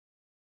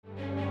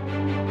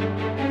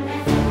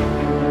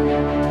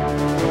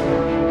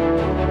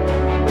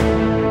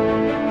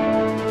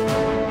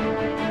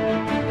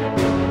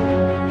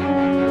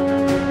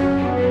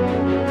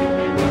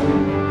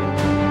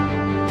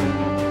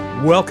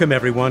Welcome,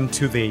 everyone,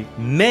 to the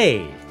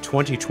May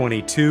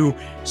 2022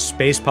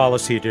 Space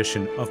Policy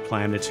Edition of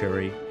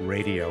Planetary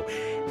Radio.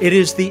 It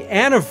is the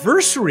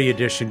anniversary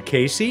edition,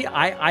 Casey.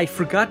 I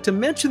forgot to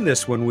mention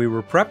this when we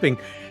were prepping.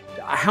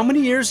 How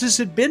many years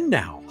has it been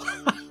now?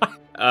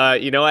 I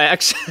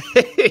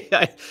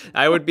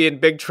would be in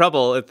big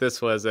trouble if this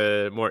was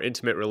a more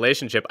intimate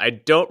relationship. I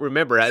don't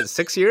remember.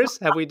 6 years?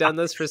 Have we done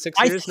this for 6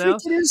 years now? I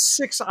think it is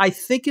 6. I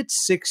think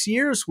it's 6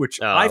 years, which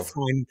I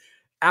find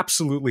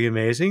absolutely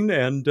amazing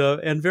and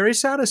very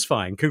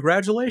satisfying.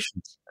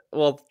 Congratulations.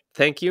 Well,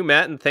 thank you,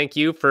 Matt, and thank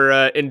you for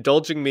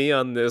indulging me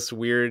on this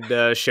weird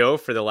show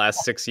for the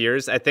last 6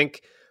 years. I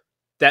think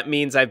that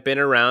means I've been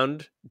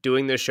around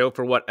doing this show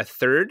for, a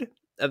third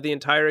of the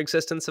entire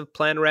existence of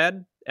Plan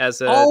Rad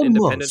as an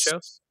independent show?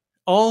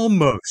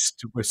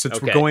 Almost,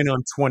 since we're going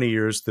on 20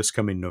 years this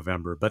coming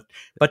November, but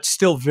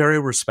still very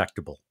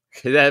respectable.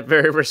 That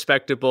very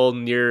respectable,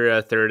 near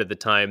a third of the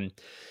time.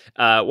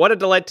 What a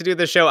delight to do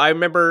this show. I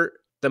remember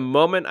the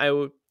moment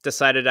I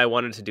decided I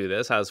wanted to do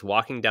this, I was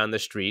walking down the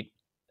street.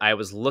 I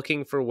was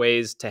looking for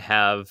ways to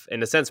have,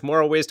 in a sense,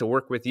 more ways to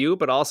work with you,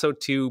 but also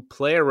to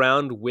play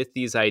around with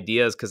these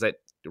ideas, because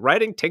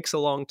writing takes a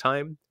long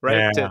time,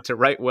 right? Yeah. To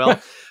write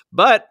well.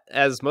 But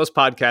as most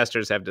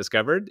podcasters have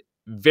discovered,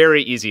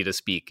 very easy to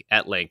speak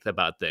at length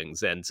about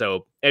things. And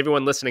so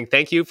everyone listening,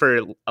 thank you for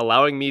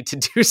allowing me to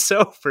do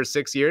so for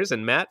 6 years.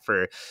 And Matt,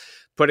 for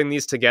putting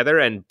these together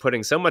and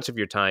putting so much of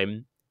your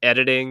time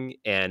editing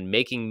and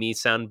making me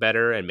sound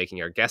better and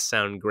making our guests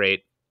sound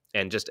great.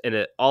 And just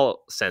in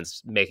all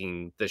sense,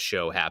 making the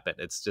show happen.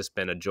 It's just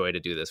been a joy to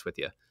do this with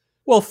you.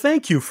 Well,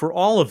 thank you for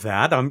all of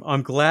that.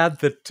 I'm glad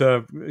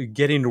that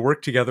getting to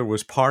work together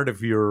was part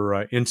of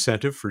your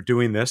incentive for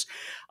doing this.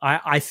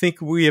 I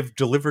think we have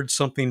delivered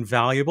something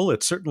valuable.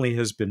 It certainly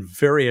has been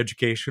very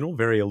educational,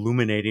 very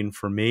illuminating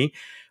for me.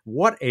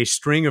 What a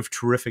string of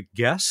terrific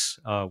guests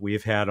we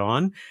have had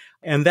on.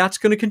 And that's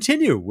going to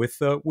continue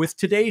with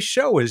today's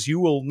show, as you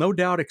will no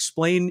doubt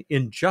explain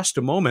in just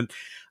a moment.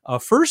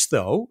 First,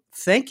 though,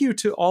 thank you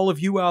to all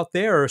of you out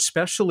there,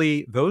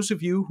 especially those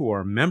of you who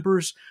are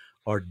members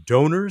or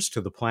donors to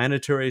the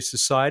Planetary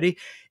Society.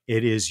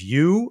 It is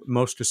you,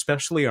 most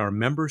especially our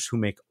members, who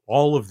make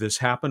all of this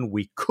happen.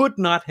 We could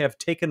not have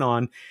taken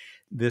on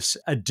this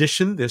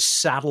addition, this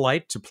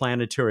satellite to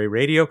Planetary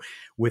Radio,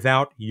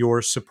 without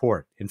your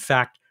support. In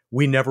fact,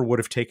 we never would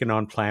have taken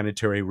on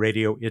Planetary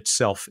Radio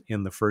itself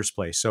in the first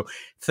place. So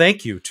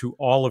thank you to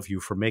all of you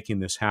for making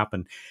this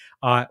happen.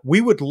 We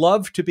would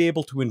love to be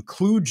able to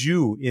include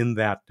you in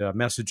that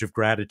message of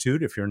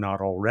gratitude if you're not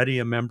already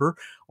a member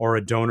or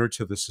a donor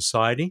to the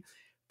Society.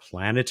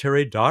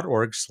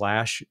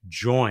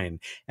 Planetary.org/join.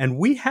 And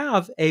we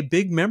have a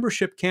big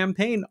membership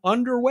campaign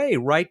underway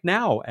right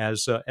now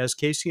as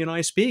Casey and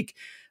I speak,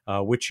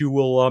 which you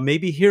will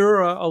maybe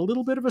hear a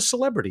little bit of a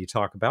celebrity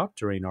talk about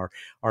during our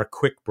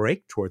quick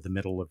break toward the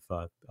middle of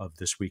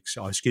this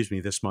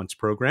month's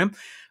program.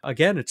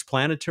 Again, it's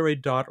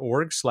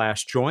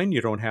planetary.org/join.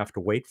 You don't have to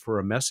wait for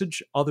a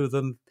message other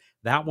than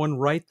that one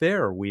right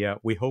there.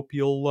 We hope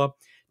you'll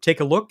take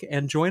a look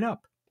and join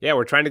up. Yeah,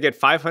 we're trying to get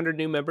 500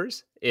 new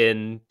members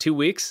in 2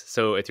 weeks.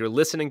 So if you're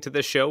listening to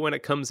this show when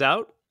it comes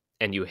out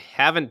and you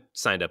haven't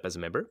signed up as a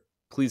member,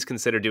 please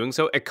consider doing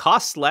so. It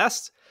costs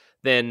less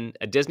than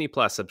a Disney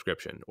Plus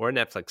subscription or a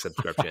Netflix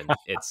subscription.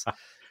 It's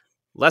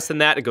less than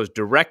that. It goes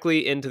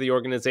directly into the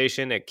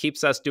organization. It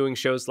keeps us doing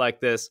shows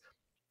like this.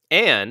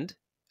 And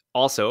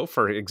also,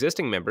 for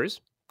existing members,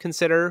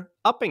 consider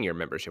upping your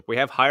membership. We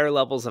have higher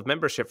levels of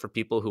membership for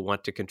people who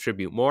want to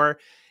contribute more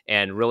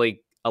and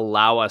really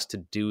allow us to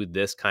do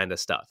this kind of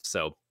stuff.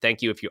 So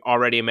thank you if you're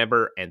already a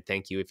member, and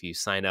thank you if you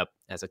sign up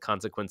as a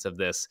consequence of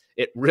this.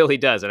 It really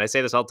does. And I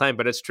say this all the time,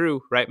 but it's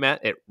true, right, Matt?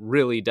 It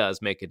really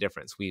does make a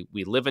difference. We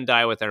live and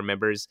die with our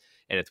members.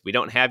 And if we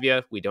don't have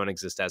you, we don't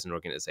exist as an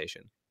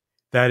organization.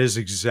 That is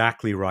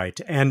exactly right.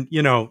 And,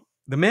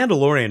 The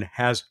Mandalorian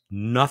has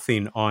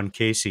nothing on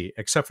Casey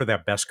except for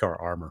that Beskar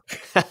armor.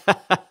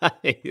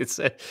 It's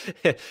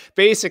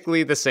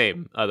basically the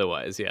same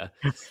otherwise, yeah.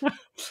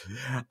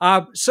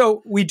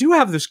 So we do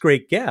have this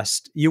great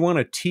guest. You want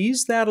to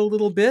tease that a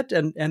little bit,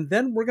 and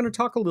then we're going to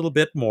talk a little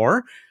bit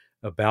more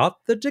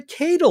about the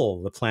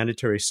Decadal, the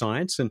Planetary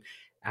Science and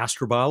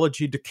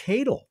Astrobiology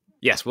Decadal.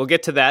 Yes, we'll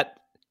get to that.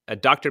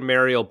 Dr.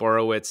 Mariel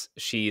Borowitz,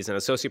 she's an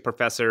associate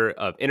professor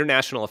of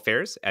international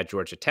affairs at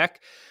Georgia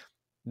Tech.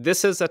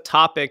 This is a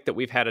topic that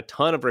we've had a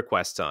ton of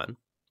requests on.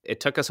 It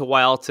took us a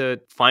while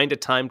to find a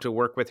time to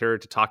work with her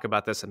to talk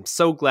about this. I'm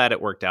so glad it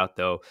worked out,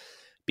 though,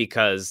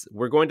 because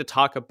we're going to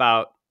talk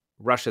about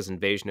Russia's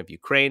invasion of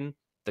Ukraine,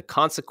 the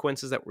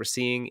consequences that we're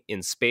seeing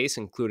in space,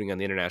 including on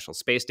the International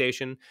Space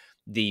Station,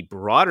 the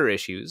broader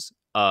issues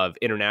of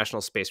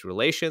international space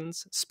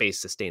relations,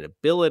 space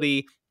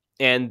sustainability,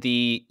 and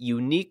the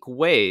unique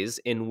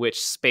ways in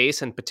which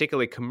space, and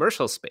particularly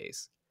commercial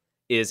space,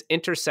 is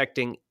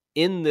intersecting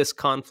in this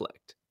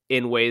conflict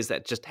in ways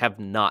that just have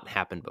not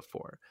happened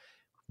before.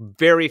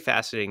 Very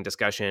fascinating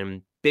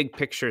discussion, big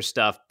picture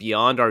stuff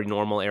beyond our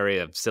normal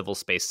area of civil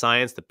space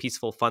science, the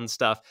peaceful, fun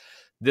stuff.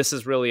 This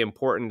is really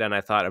important, and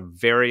I thought a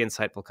very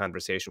insightful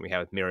conversation we had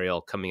with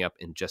Muriel coming up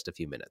in just a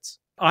few minutes.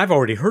 I've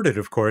already heard it,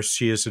 of course.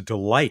 She is a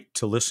delight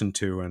to listen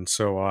to, and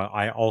so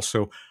I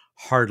also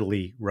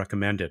heartily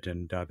recommend it,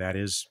 and that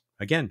is,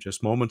 again,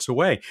 just moments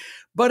away.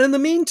 But in the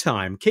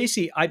meantime,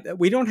 Casey,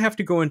 we don't have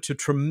to go into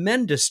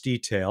tremendous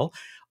detail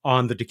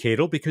on the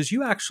decadal because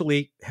you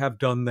actually have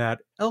done that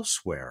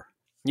elsewhere.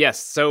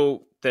 Yes,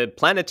 so the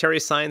Planetary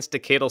Science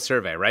Decadal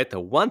Survey, right? The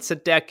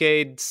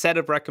once-a-decade set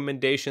of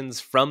recommendations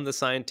from the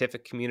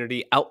scientific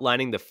community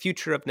outlining the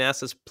future of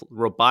NASA's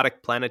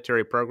robotic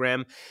planetary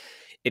program.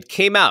 It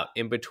came out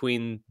in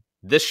between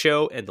this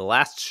show and the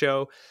last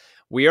show.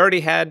 We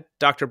already had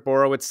Dr.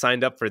 Borowitz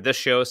signed up for this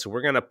show, so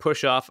we're going to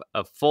push off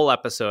a full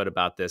episode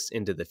about this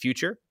into the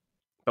future.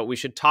 But we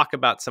should talk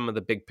about some of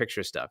the big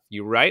picture stuff.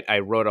 You're right, I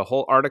wrote a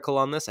whole article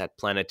on this at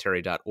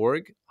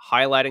planetary.org,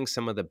 highlighting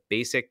some of the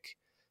basic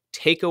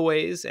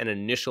takeaways and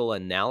initial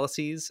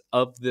analyses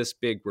of this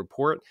big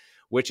report,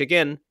 which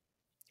again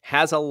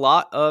has a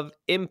lot of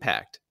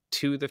impact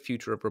to the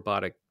future of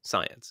robotic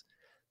science.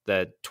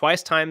 The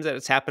twice times that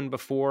it's happened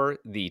before,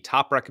 the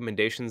top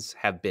recommendations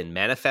have been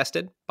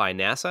manifested by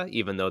NASA,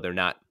 even though they're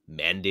not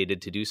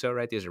mandated to do so,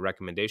 right? These are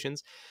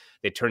recommendations.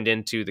 They turned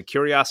into the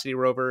Curiosity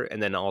rover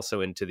and then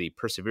also into the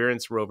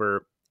Perseverance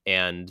rover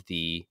and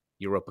the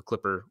Europa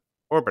Clipper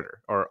orbiter,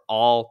 are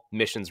all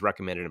missions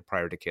recommended in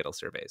prior decadal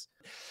surveys.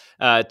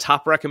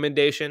 Top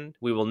recommendation,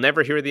 we will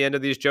never hear the end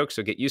of these jokes,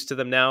 so get used to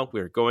them now.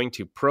 We're going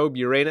to probe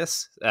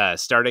Uranus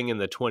starting in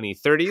the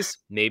 2030s,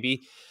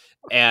 maybe.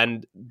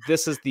 And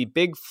this is the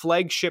big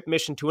flagship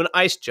mission to an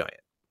ice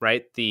giant,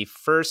 right? The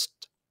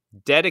first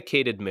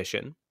dedicated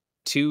mission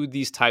to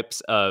these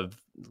types of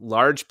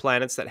large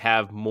planets that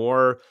have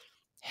more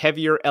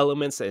heavier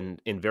elements in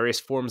various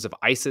forms of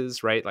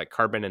ices, right? Like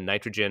carbon and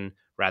nitrogen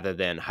rather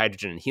than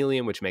hydrogen and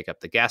helium, which make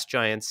up the gas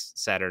giants,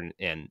 Saturn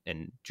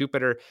and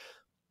Jupiter.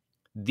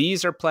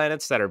 These are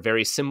planets that are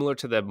very similar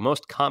to the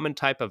most common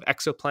type of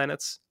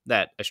exoplanets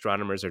that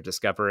astronomers are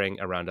discovering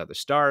around other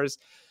stars.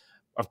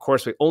 Of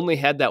course, we only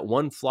had that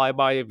one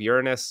flyby of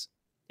Uranus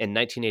in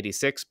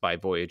 1986 by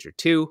Voyager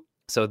 2.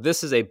 So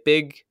this is a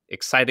big,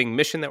 exciting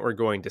mission that we're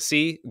going to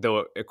see,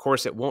 though, of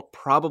course, it won't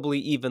probably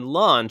even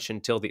launch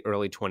until the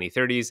early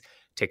 2030s. It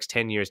takes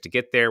 10 years to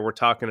get there. We're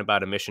talking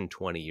about a mission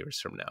 20 years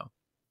from now.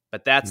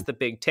 But that's the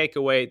big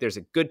takeaway. There's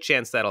a good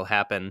chance that'll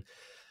happen.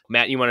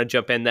 Matt, you want to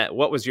jump in?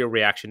 What was your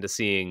reaction to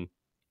seeing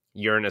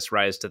Uranus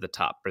rise to the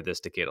top for this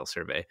decadal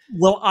survey?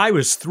 Well, I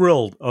was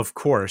thrilled, of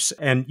course,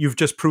 and you've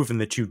just proven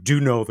that you do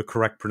know the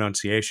correct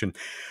pronunciation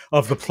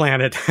of the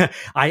planet.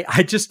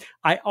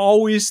 I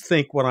always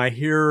think when I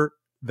hear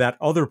that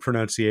other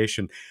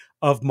pronunciation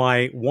of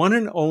my one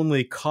and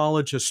only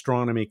college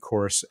astronomy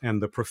course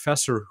and the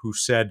professor who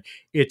said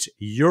it's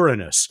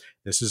Uranus.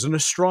 This is an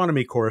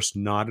astronomy course,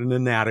 not an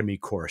anatomy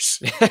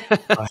course.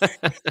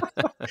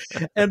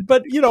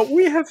 But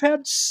we have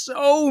had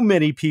so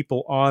many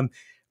people on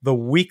the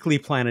weekly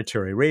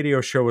planetary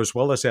radio show as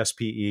well as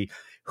SPE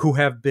who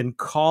have been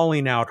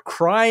crying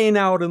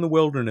out in the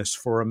wilderness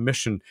for a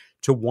mission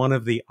to one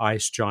of the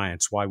ice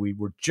giants. Why we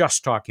were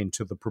just talking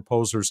to the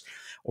proposers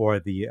or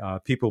the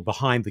people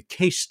behind the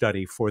case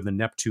study for the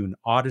Neptune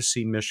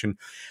Odyssey mission.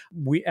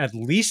 We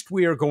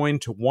are going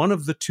to one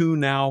of the two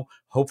now.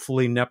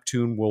 Hopefully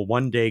Neptune will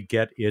one day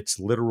get its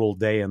literal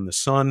day in the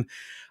sun.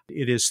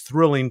 It is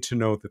thrilling to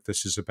know that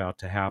this is about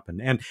to happen.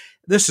 And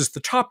this is the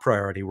top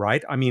priority,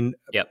 right? I mean,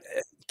 yep.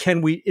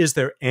 Is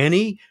there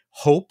any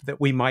hope that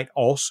we might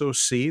also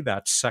see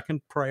that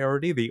second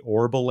priority, the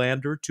orbital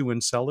lander to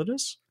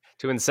Enceladus?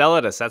 To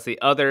Enceladus, that's the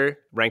other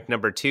ranked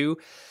number 2.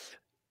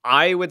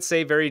 I would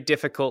say very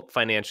difficult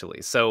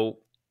financially. So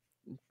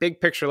big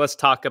picture, let's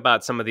talk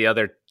about some of the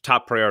other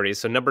top priorities.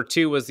 So number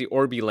 2 was the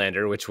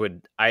Orbi-Lander, which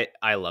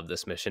I love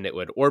this mission. It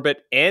would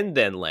orbit and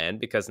then land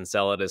because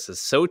Enceladus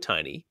is so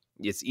tiny.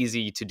 It's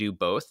easy to do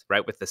both,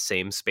 right, with the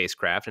same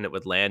spacecraft, and it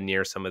would land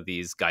near some of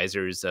these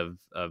geysers of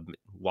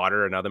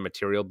water and other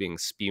material being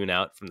spewed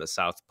out from the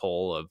south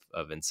pole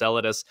of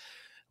Enceladus.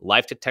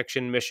 Life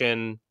detection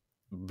mission,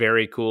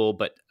 very cool,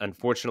 but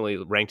unfortunately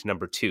ranked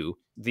number 2.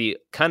 The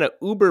kind of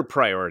uber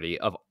priority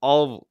of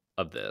all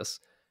of this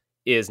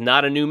is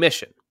not a new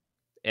mission.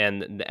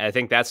 And I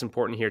think that's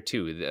important here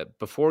too.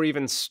 Before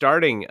even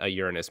starting a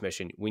Uranus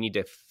mission, we need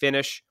to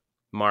finish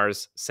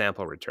Mars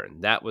sample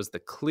return. That was the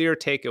clear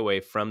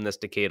takeaway from this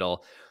decadal,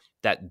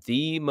 that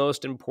the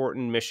most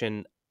important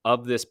mission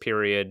of this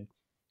period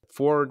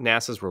for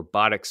NASA's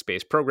robotic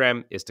space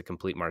program is to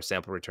complete Mars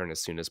sample return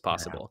as soon as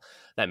possible.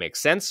 That makes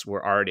sense.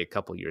 We're already a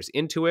couple years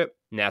into it.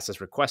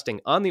 NASA's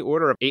requesting on the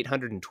order of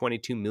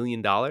 $822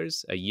 million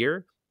a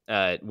year,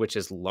 which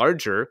is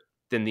larger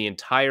than the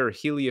entire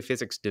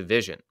heliophysics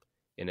division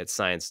in its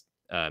science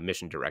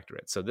mission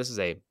directorate. So this is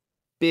a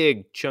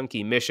big,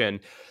 chunky mission.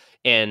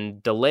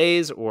 And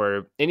delays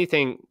or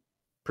anything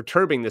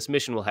perturbing this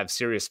mission will have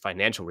serious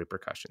financial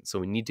repercussions. So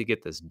we need to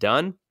get this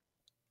done.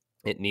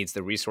 It needs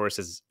the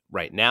resources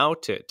right now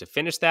to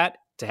finish that,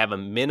 to have a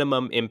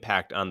minimum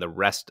impact on the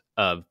rest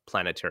of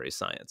planetary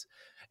science.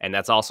 And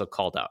that's also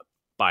called out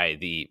by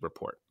the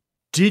report.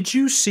 Did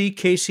you see,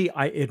 Casey,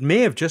 it may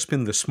have just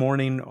been this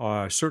morning,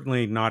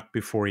 certainly not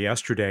before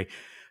yesterday,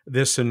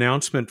 this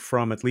announcement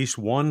from at least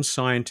one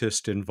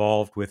scientist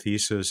involved with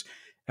ESA's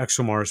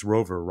ExoMars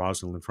rover,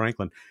 Rosalind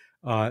Franklin,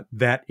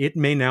 that it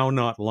may now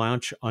not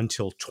launch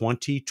until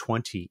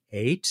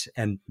 2028,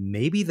 and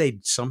maybe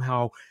they'd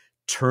somehow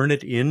turn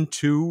it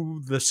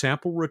into the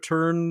sample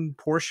return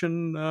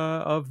portion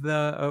of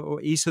the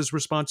ESA's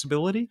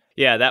responsibility?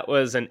 Yeah, that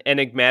was an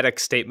enigmatic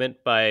statement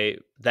by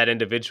that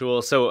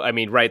individual. So, I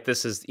mean, right,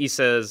 this is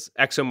ESA's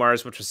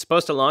ExoMars, which was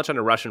supposed to launch on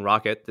a Russian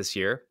rocket this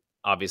year.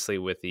 Obviously,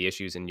 with the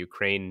issues in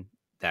Ukraine,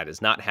 that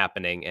is not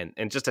happening.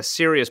 And just a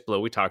serious blow,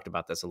 we talked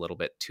about this a little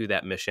bit, to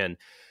that mission.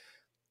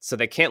 So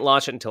they can't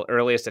launch it until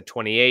earliest at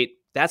 28.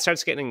 That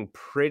starts getting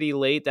pretty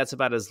late. That's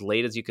about as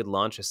late as you could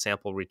launch a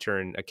sample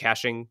return, a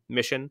caching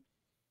mission.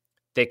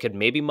 They could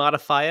maybe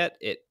modify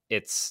it.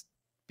 It's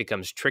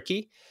becomes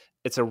tricky.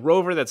 It's a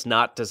rover that's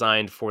not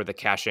designed for the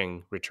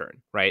caching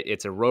return, right?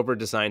 It's a rover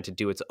designed to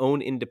do its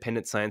own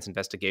independent science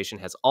investigation,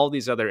 has all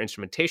these other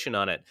instrumentation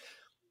on it,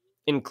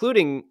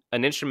 including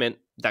an instrument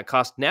that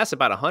cost NASA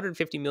about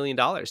 $150 million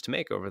to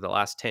make over the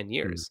last 10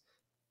 years.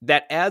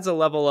 That adds a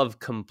level of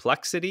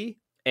complexity,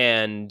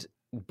 and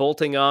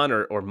bolting on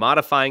or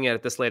modifying it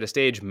at this later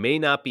stage may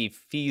not be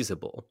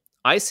feasible.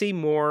 I see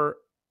more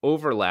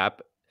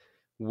overlap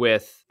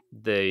with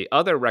the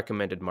other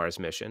recommended Mars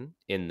mission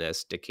in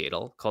this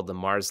decadal called the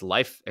Mars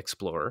Life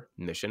Explorer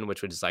mission,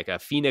 which was like a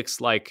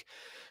Phoenix-like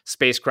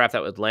spacecraft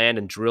that would land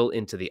and drill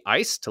into the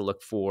ice to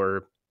look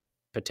for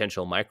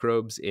potential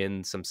microbes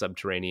in some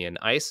subterranean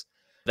ice.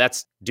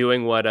 That's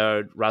doing what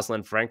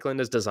Rosalind Franklin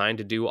is designed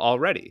to do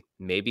already.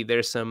 Maybe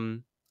there's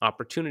some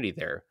opportunity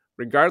there.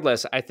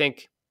 Regardless, I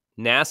think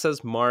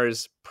NASA's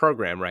Mars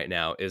program right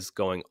now is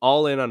going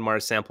all in on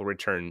Mars sample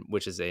return,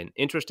 which is an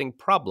interesting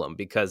problem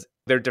because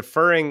they're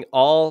deferring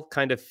all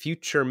kind of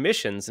future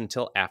missions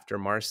until after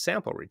Mars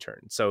sample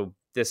return. So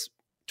this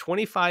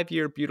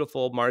 25-year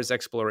beautiful Mars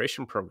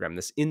exploration program,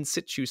 this in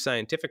situ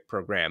scientific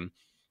program,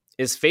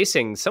 is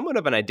facing somewhat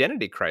of an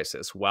identity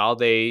crisis while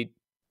they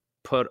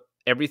put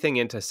everything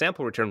into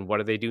sample return. What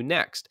do they do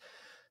next?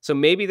 So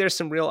maybe there's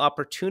some real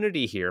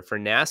opportunity here for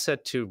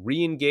NASA to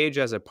re-engage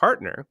as a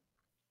partner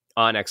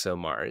on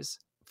ExoMars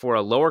for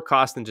a lower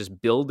cost than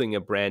just building a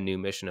brand new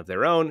mission of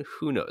their own.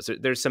 Who knows?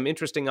 There's some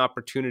interesting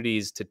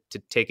opportunities to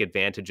take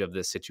advantage of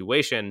this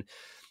situation.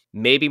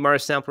 Maybe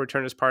Mars sample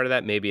return is part of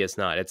that. Maybe it's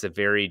not. It's a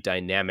very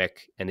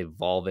dynamic and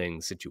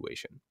evolving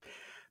situation.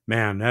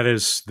 Man, that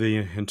is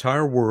the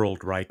entire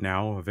world right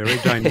now, a very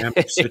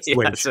dynamic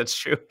situation. Yes, that's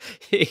true.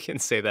 You can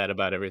say that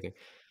about everything.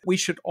 We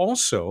should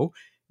also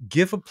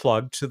give a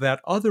plug to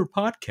that other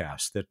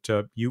podcast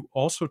that you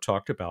also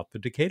talked about, the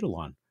Decadal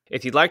on.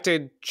 If you'd like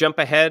to jump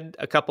ahead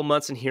a couple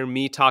months and hear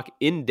me talk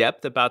in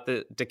depth about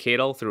the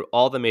Decadal through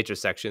all the major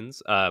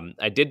sections,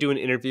 I did do an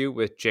interview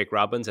with Jake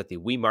Robbins at the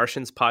We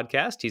Martians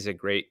podcast. He's a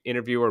great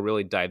interviewer,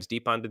 really dives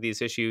deep onto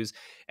these issues.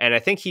 And I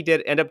think he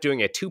did end up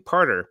doing a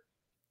two-parter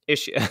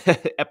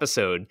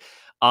episode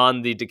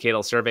on the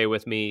Decadal survey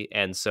with me.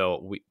 And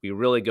so we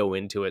really go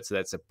into it. So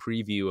that's a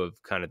preview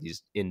of kind of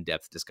these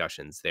in-depth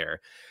discussions there.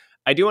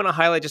 I do want to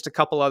highlight just a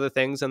couple other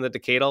things on the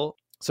Decadal.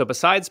 So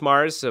besides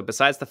Mars,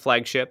 besides the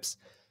flagships,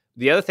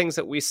 the other things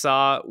that we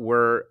saw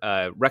were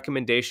a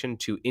recommendation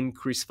to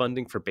increase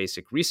funding for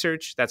basic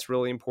research. That's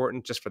really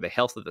important just for the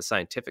health of the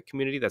scientific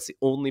community. That's the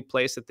only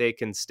place that they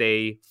can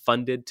stay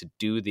funded to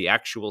do the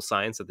actual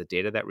science of the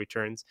data that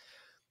returns.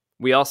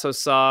 We also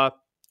saw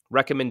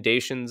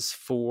recommendations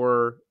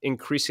for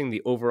increasing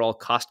the overall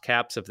cost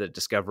caps of the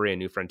Discovery and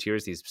New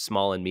Frontiers, these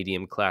small and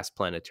medium class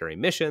planetary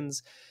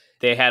missions.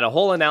 They had a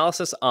whole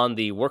analysis on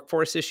the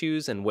workforce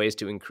issues and ways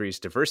to increase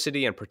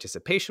diversity and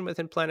participation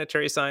within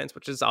planetary science,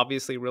 which is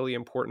obviously really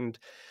important.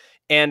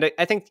 And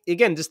I think,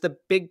 again, just the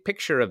big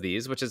picture of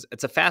these,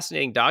 it's a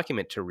fascinating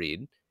document to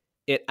read.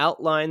 It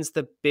outlines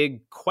the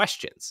big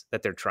questions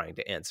that they're trying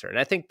to answer. And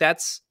I think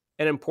that's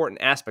an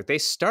important aspect. They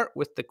start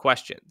with the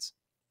questions.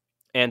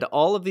 And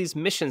all of these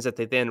missions that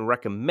they then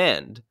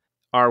recommend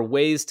are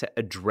ways to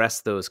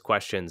address those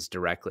questions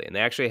directly. And they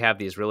actually have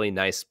these really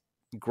nice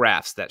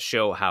graphs that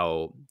show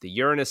how the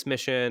Uranus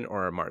mission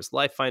or a Mars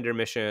Life Finder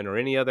mission or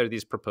any other of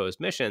these proposed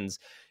missions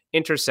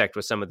intersect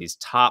with some of these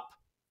top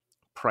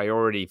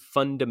priority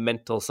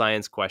fundamental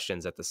science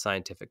questions that the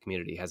scientific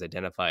community has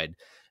identified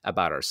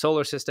about our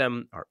solar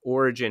system, our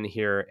origin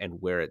here,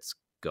 and where it's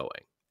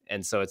going.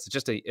 And so it's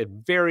just a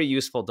very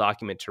useful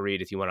document to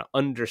read if you want to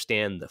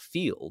understand the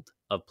field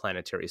of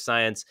planetary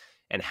science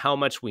and how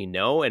much we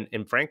know and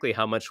frankly,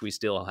 how much we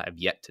still have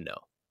yet to know.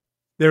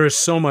 There is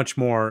so much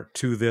more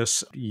to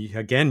this.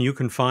 Again, you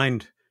can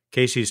find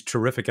Casey's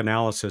terrific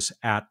analysis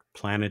at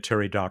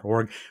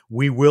planetary.org.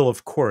 We will,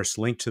 of course,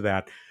 link to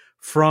that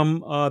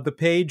from the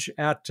page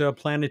at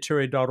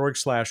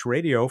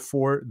planetary.org/radio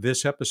for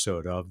this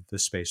episode of the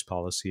Space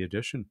Policy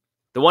Edition.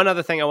 The one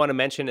other thing I want to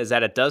mention is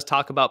that it does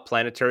talk about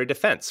planetary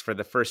defense for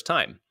the first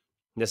time.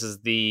 This is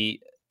the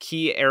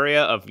key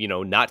area of,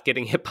 not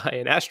getting hit by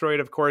an asteroid,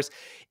 of course.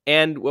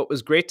 And what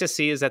was great to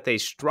see is that they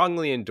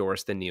strongly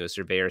endorsed the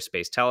NEOSURVEYOR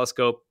Space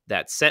Telescope,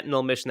 that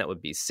Sentinel mission that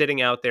would be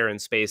sitting out there in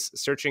space,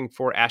 searching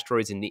for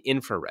asteroids in the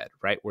infrared,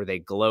 right, where they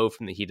glow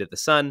from the heat of the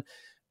sun.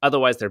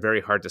 Otherwise, they're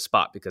very hard to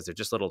spot because they're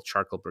just little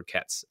charcoal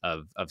briquettes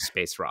of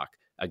space rock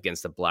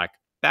against a black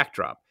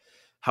backdrop.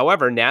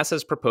 However, NASA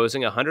is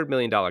proposing a $100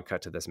 million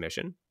cut to this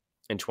mission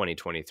in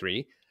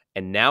 2023.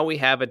 And now we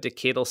have a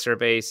decadal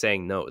survey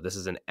saying, no, this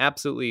is an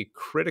absolutely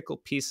critical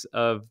piece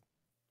of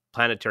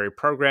planetary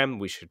program.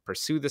 We should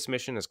pursue this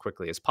mission as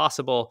quickly as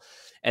possible.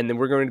 And then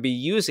we're going to be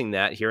using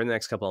that here in the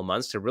next couple of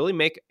months to really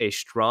make a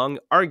strong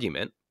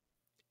argument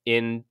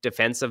in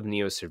defense of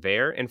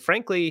NEOSURVEYOR and,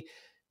 frankly,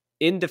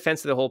 in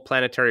defense of the whole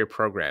planetary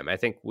program. I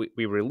think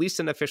we released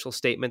an official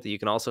statement that you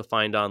can also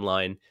find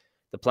online.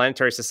 The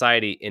Planetary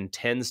Society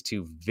intends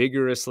to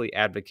vigorously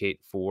advocate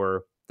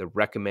for the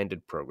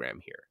recommended program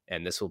here.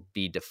 And this will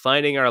be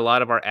defining a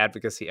lot of our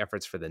advocacy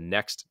efforts for the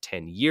next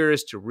 10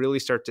 years to really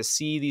start to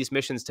see these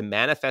missions, to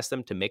manifest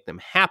them, to make them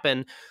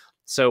happen.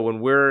 So when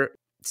we're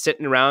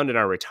sitting around in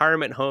our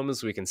retirement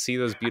homes, we can see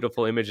those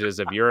beautiful images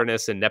of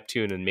Uranus and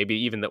Neptune and maybe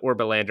even the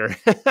orbit lander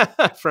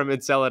from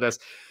Enceladus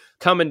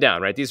coming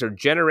down, right? These are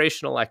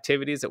generational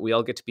activities that we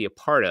all get to be a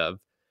part of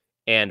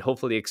and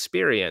hopefully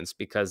experience,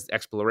 because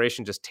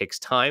exploration just takes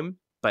time,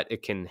 but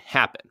it can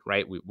happen,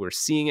 right? We're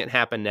seeing it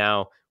happen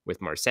now with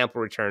Mars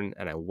Sample Return,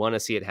 and I want to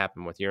see it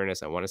happen with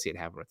Uranus. I want to see it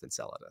happen with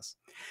Enceladus.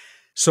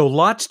 So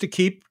lots to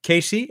keep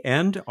Casey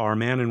and our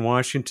man in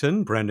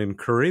Washington, Brendan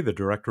Curry, the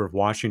Director of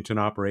Washington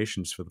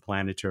Operations for the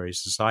Planetary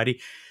Society,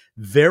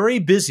 very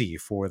busy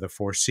for the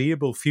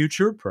foreseeable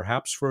future,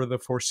 perhaps for the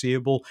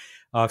foreseeable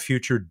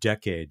future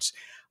decades.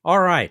 All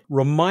right.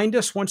 Remind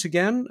us once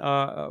again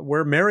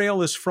where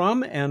Mariel is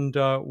from, and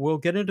we'll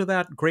get into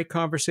that great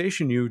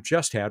conversation you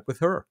just had with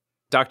her.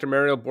 Dr.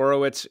 Mariel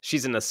Borowitz,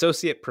 she's an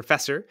associate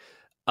professor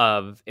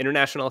of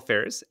international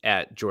affairs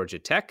at Georgia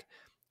Tech.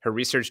 Her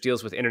research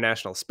deals with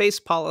international space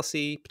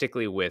policy,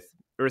 particularly with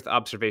Earth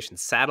observation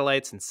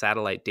satellites and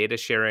satellite data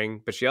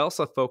sharing, but she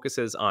also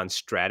focuses on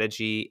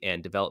strategy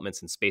and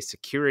developments in space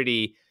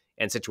security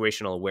and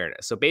situational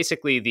awareness. So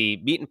basically the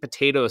meat and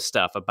potatoes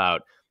stuff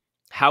about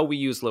how we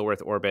use low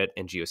Earth orbit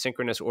and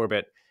geosynchronous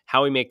orbit,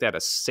 how we make that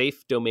a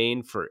safe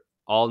domain for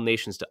all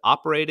nations to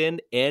operate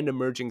in, and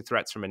emerging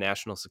threats from a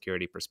national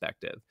security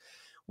perspective.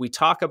 We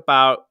talk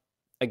about,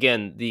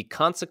 again, the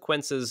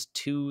consequences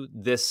to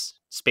this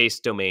space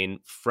domain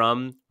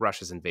from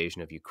Russia's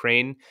invasion of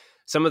Ukraine,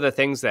 some of the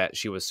things that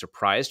she was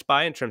surprised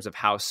by in terms of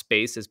how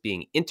space is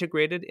being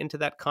integrated into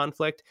that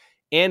conflict,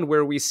 and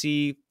where we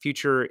see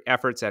future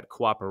efforts at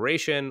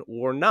cooperation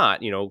or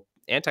not,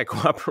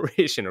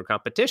 anti-cooperation or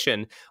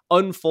competition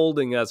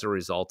unfolding as a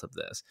result of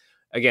this.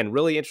 Again,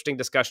 really interesting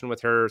discussion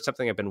with her,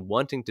 something I've been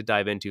wanting to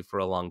dive into for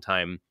a long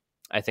time.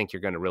 I think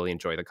you're going to really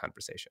enjoy the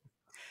conversation.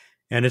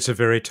 And it's a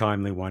very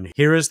timely one.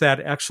 Here is that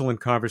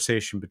excellent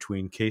conversation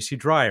between Casey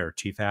Dreyer,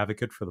 Chief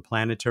Advocate for the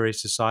Planetary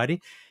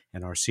Society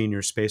and our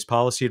Senior Space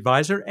Policy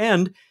Advisor,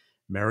 and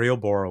Mariel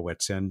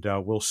Borowitz. And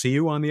we'll see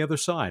you on the other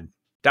side.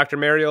 Dr.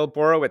 Mariel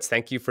Borowitz,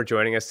 thank you for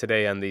joining us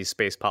today on the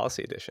Space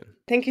Policy Edition.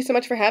 Thank you so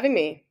much for having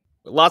me.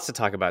 Lots to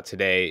talk about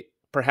today.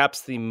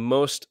 Perhaps the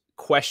most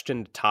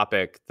questioned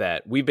topic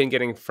that we've been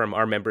getting from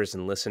our members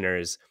and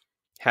listeners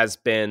has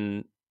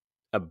been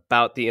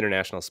about the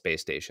International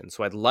Space Station.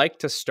 So I'd like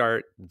to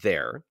start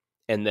there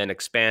and then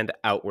expand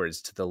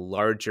outwards to the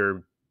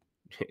larger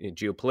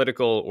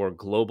geopolitical or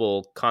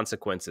global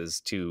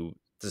consequences to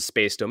the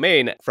space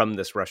domain from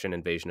this Russian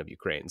invasion of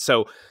Ukraine.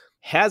 So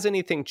has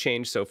anything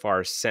changed so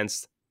far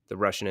since the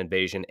Russian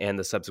invasion and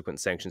the subsequent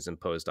sanctions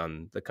imposed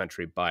on the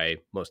country by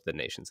most of the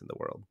nations in the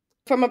world?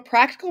 From a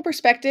practical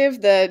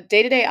perspective, the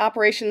day-to-day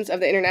operations of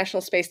the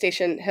International Space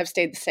Station have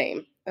stayed the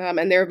same.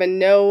 And there have been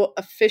no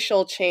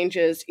official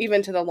changes,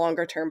 even to the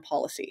longer-term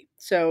policy.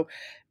 So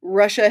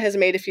Russia has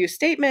made a few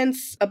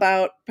statements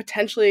about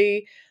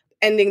potentially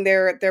ending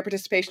their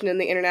participation in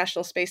the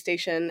International Space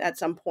Station at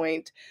some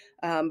point.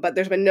 But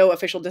there's been no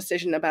official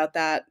decision about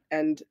that.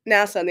 And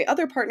NASA and the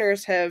other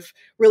partners have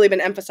really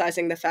been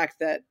emphasizing the fact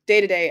that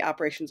day-to-day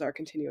operations are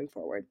continuing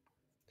forward.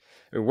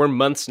 We're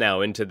months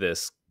now into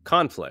this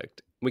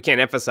conflict. We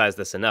can't emphasize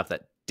this enough,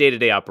 that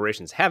day-to-day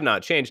operations have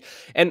not changed.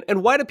 And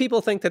why do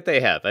people think that they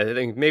have? I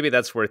think maybe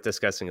that's worth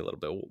discussing a little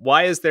bit.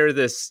 Why is there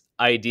this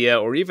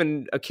idea, or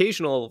even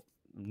occasional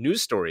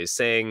news stories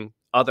saying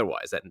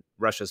otherwise, that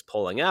Russia's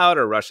pulling out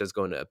or Russia's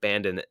going to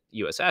abandon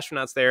U.S.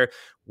 astronauts there?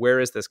 Where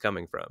is this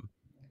coming from?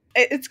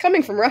 It's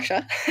coming from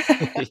Russia.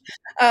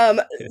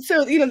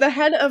 So, the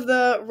head of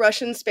the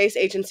Russian Space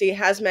Agency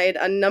has made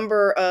a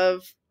number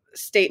of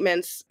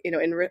statements,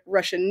 in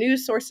Russian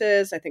news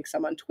sources, I think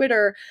some on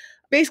Twitter,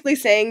 basically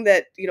saying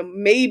that,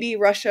 maybe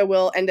Russia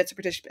will end its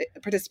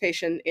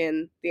participation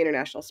in the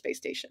International Space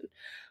Station.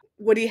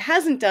 What he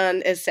hasn't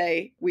done is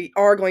say, we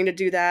are going to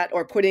do that,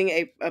 or putting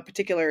a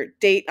particular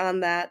date on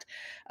that.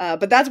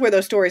 But that's where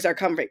those stories are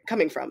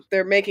coming from.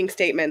 They're making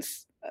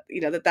statements,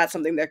 that that's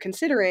something they're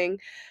considering.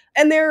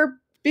 And they're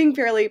being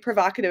fairly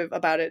provocative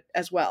about it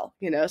as well.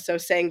 So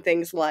saying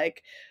things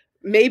like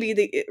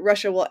maybe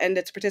Russia will end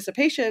its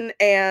participation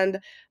and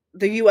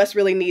the US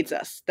really needs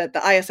us, that the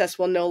ISS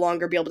will no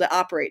longer be able to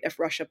operate if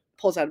Russia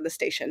pulls out of the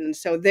station. And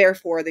so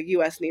therefore the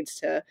US needs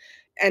to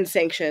end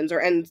sanctions, or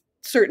end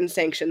certain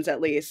sanctions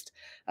at least.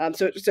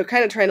 So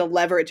kind of trying to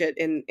leverage it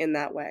in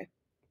that way.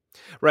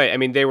 Right. I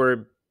mean, they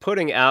were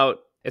putting out,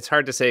 it's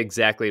hard to say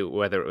exactly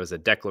whether it was a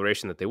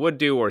declaration that they would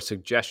do or a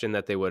suggestion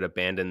that they would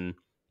abandon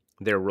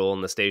their role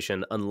in the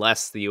station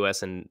unless the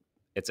US and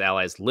its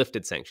allies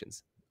lifted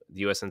sanctions.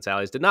 The US and its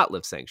allies did not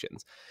lift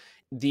sanctions.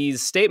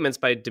 These statements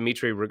by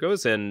Dmitry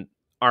Rogozin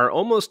are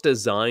almost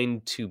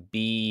designed to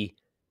be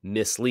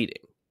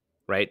misleading,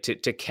 right?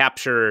 To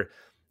capture,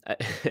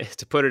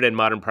 to put it in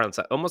modern parlance,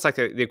 almost like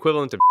the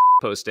equivalent of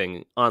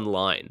posting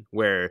online,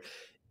 where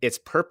it's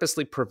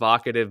purposely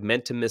provocative,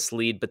 meant to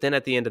mislead, but then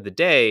at the end of the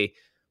day,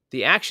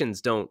 the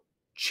actions don't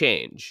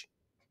change.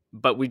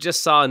 But we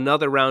just saw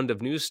another round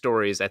of news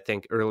stories, I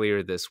think,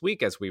 earlier this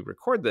week as we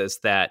record this,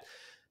 that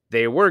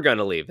they were going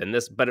to leave.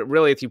 But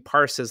really, if you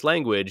parse his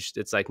language,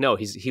 it's like, no,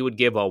 he would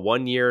give a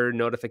 1-year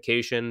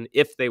notification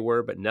if they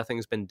were, but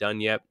nothing's been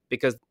done yet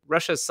because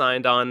Russia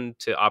signed on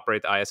to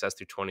operate the ISS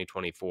through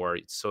 2024.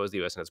 So is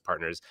the US and its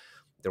partners.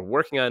 They're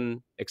working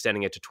on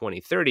extending it to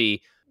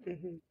 2030.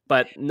 Mm-hmm.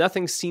 But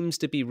nothing seems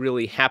to be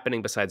really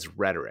happening besides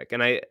rhetoric.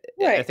 And I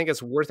think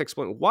it's worth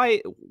explaining.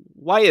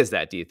 Why is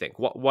that, do you think?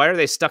 Why are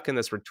they stuck in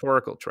this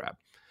rhetorical trap?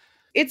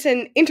 It's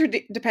an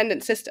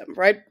interdependent system,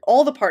 right?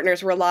 All the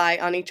partners rely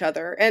on each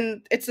other.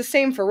 And it's the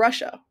same for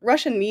Russia.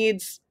 Russia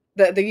needs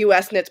the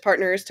US and its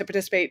partners to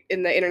participate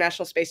in the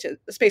International Space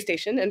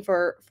Station and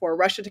for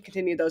Russia to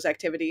continue those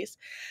activities.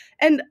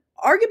 And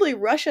arguably,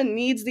 Russia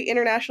needs the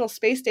International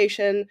Space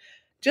Station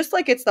just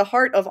like it's the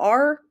heart of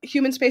our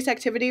human space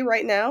activity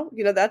right now.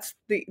 That's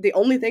the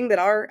only thing that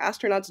our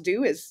astronauts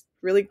do is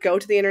really go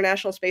to the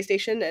International Space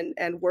Station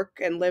and work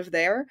and live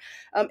there.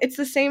 It's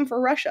the same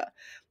for Russia.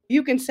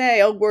 You can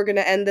say, oh, we're going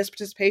to end this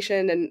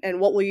participation, and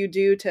what will you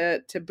do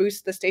to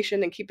boost the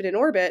station and keep it in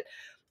orbit?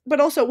 But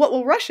also, what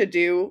will Russia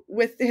do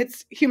with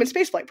its human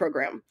spaceflight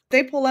program?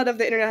 They pull out of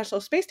the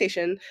International Space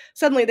Station.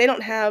 Suddenly, they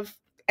don't have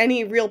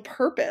any real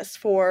purpose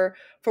for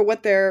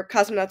what their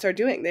cosmonauts are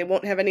doing. They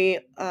won't have any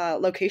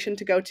location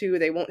to go to.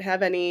 They won't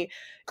have any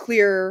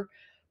clear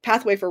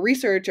pathway for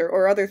research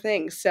or other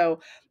things.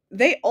 So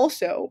they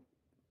also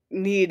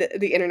need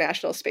the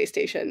International Space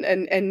Station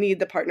and need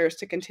the partners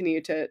to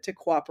continue to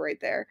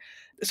cooperate there.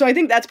 So I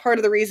think that's part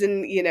of the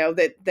reason,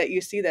 that you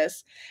see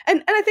this.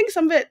 And I think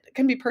some of it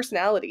can be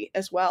personality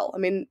as well. I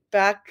mean,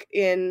 back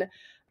in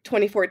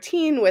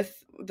 2014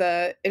 with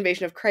the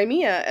invasion of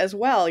Crimea as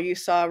well, you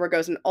saw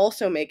Rogozin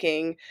also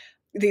making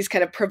these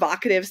kind of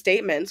provocative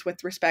statements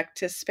with respect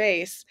to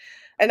space.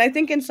 And I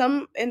think in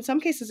some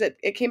cases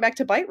it came back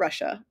to bite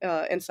Russia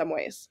in some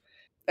ways.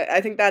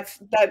 I think that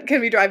can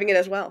be driving it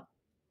as well.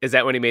 Is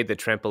that when he made the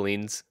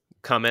trampolines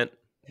comment?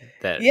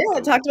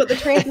 It talked about the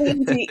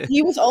trampolines.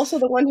 He was also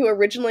the one who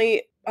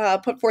originally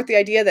put forth the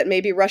idea that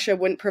maybe Russia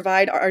wouldn't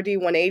provide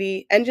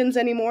RD-180 engines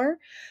anymore.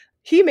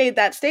 He made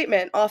that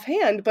statement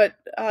offhand, but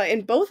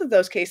in both of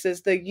those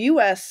cases, the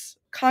U.S.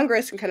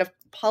 Congress and kind of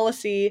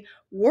policy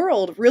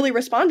world really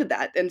responded to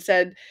that and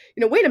said,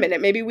 wait a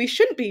minute, maybe we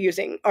shouldn't be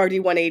using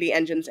RD-180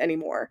 engines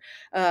anymore.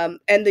 And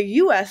the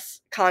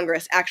U.S.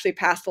 Congress actually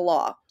passed a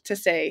law to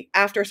say,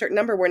 after a certain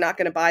number, we're not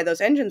going to buy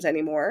those engines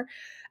anymore.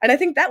 And I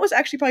think that was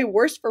actually probably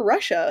worse for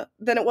Russia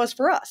than it was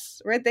for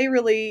us, right? They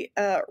really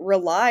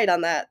relied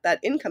on that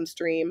income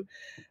stream.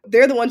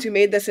 They're the ones who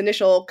made this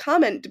initial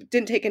comment,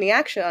 didn't take any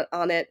action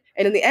on it.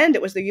 And in the end,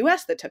 it was the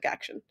US that took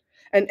action.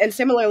 And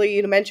similarly,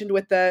 you mentioned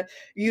with the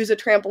use a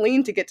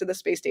trampoline to get to the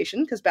space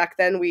station, because back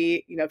then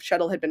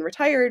shuttle had been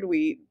retired.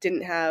 We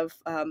didn't have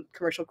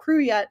commercial crew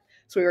yet.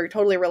 So we were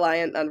totally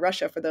reliant on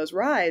Russia for those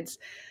rides.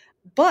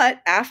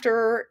 But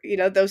after,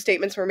 those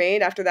statements were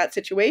made, after that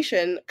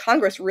situation,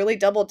 Congress really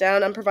doubled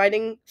down on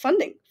providing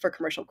funding for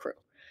commercial crew.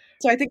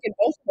 So I think in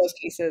both of those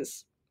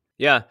cases.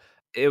 Yeah,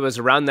 it was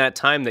around that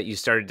time that you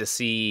started to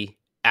see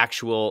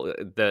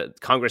the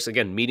Congress,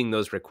 again, meeting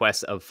those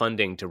requests of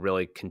funding to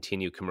really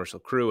continue commercial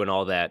crew, and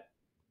all that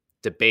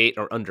debate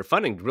or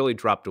underfunding really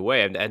dropped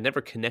away. I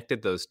never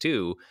connected those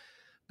two,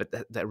 but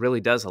that really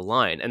does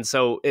align. And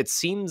so it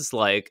seems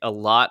like a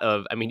lot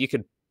of, you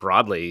could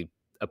broadly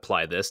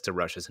apply this to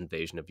Russia's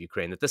invasion of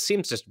Ukraine, that this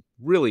seems just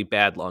really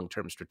bad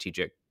long-term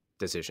strategic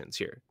decisions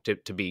here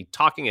to be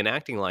talking and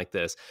acting like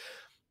this.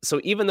 So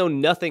even though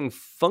nothing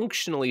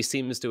functionally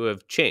seems to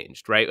have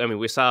changed, right?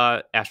 We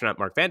saw astronaut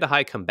Mark Vande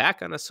Hei come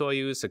back on a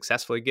Soyuz,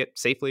 successfully get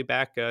safely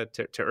back to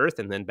Earth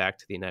and then back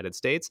to the United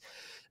States.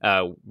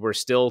 We're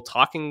still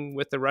talking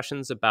with the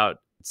Russians about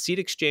seat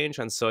exchange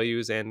on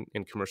Soyuz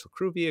and commercial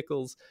crew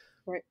vehicles.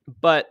 Right.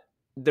 But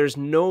there's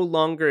no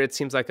longer, it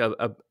seems like,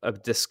 a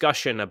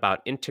discussion about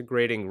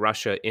integrating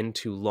Russia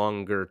into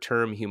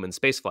longer-term human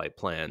spaceflight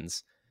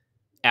plans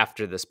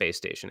after the space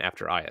station,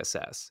 after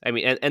ISS.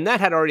 And that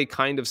had already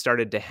kind of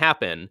started to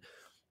happen.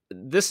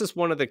 This is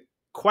one of the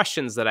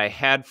questions that I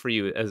had for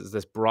you as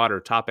this broader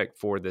topic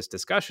for this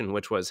discussion,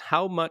 which was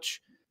how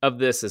much of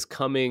this is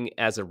coming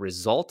as a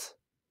result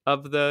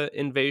of the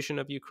invasion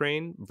of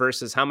Ukraine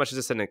versus how much is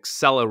this an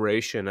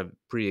acceleration of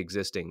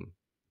pre-existing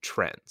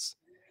trends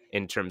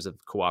in terms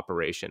of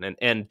cooperation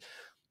and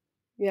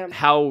Yeah.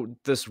 how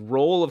this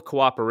role of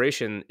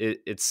cooperation,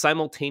 it's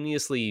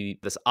simultaneously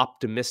this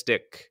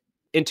optimistic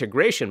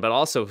integration, but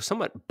also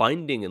somewhat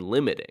binding and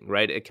limiting,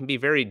 right? It can be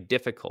very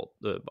difficult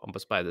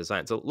almost by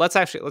design. So let's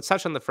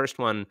touch on the first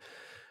one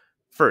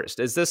first.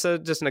 Is this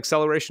just an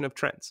acceleration of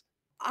trends?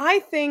 I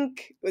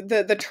think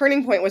the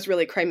turning point was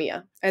really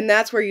Crimea. And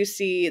that's where you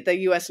see the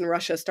US and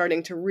Russia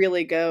starting to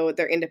really go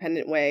their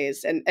independent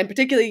ways. And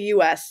particularly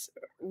US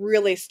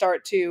really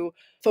start to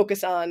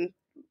focus on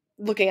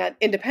looking at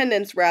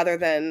independence rather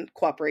than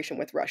cooperation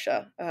with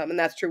Russia. And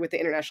that's true with the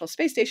International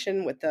Space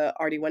Station, with the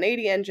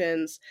RD-180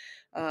 engines,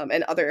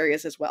 and other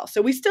areas as well.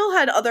 So we still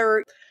had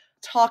other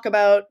talk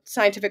about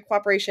scientific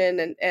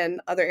cooperation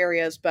and other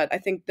areas, but I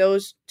think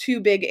those two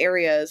big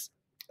areas,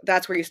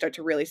 that's where you start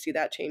to really see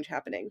that change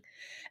happening.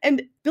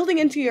 And building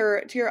into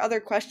your other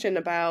question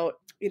about,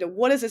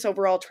 what is this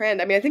overall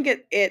trend? I mean, I think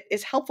it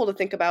is helpful to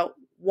think about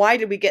why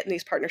did we get in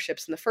these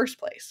partnerships in the first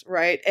place,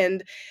 right?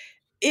 And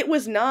it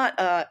was not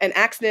an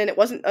accident. It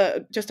wasn't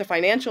just a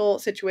financial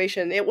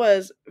situation. It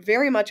was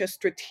very much a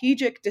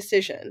strategic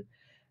decision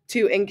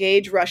to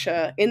engage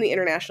Russia in the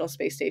International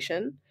Space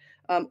Station,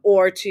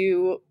 or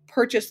to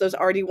purchase those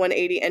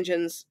RD-180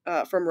 engines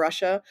from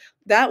Russia.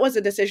 That was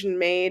a decision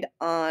made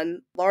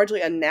on largely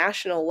a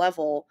national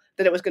level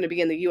that it was going to be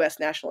in the U.S.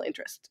 national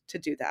interest to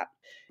do that.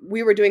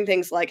 We were doing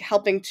things like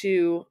helping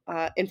to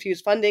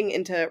infuse funding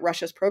into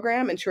Russia's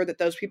program, ensure that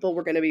those people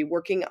were going to be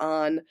working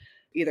on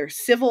either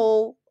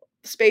civil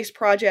space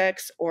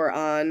projects or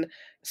on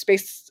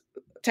space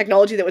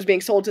technology that was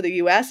being sold to the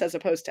US as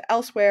opposed to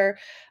elsewhere.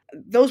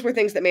 Those were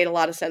things that made a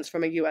lot of sense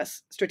from a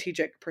US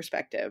strategic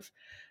perspective.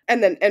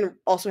 And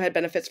also had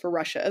benefits for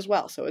Russia as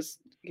well. So it was,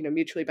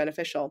 mutually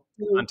beneficial.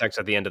 Context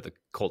at the end of the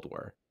Cold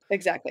War.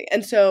 Exactly.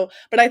 And so,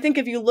 but I think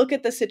if you look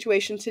at the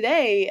situation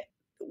today,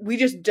 we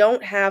just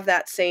don't have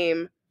that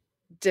same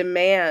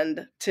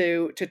demand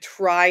to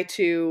try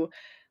to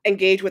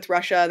engage with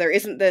Russia. There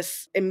isn't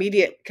this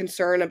immediate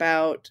concern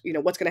about,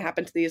 what's going to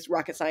happen to these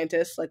rocket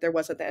scientists like there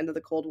was at the end of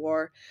the Cold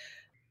War.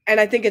 And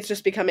I think it's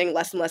just becoming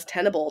less and less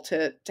tenable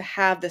to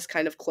have this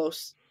kind of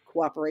close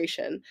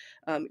cooperation,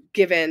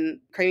 given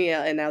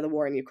Crimea and now the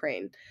war in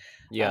Ukraine.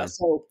 Yeah.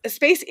 So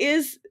space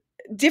is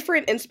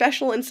different and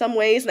special in some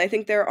ways. And I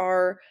think there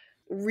are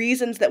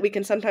reasons that we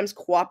can sometimes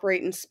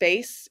cooperate in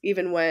space,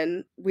 even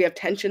when we have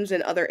tensions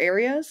in other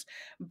areas.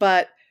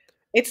 But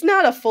it's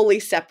not a fully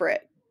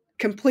separate,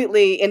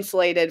 completely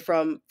insulated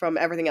from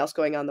everything else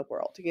going on in the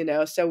world,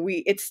 so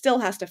it still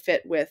has to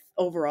fit with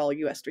overall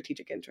US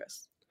strategic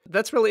interests.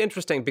 That's really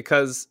interesting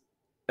because,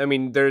 I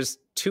mean, there's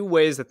two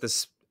ways that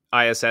this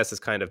ISS is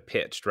kind of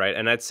pitched, right?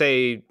 And I'd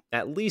say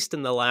at least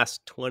in the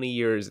last 20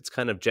 years, it's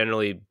kind of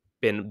generally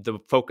been the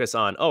focus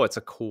on, it's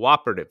a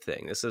cooperative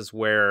thing. This is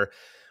where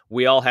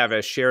we all have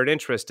a shared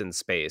interest in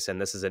space.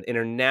 And this is an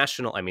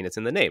international, it's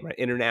in the name, right?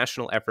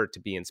 International effort to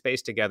be in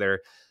space together.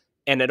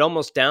 And it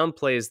almost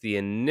downplays the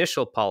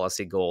initial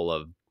policy goal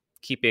of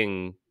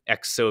keeping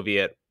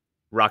ex-Soviet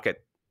rocket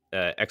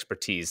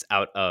expertise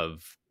out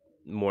of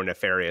more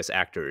nefarious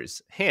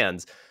actors'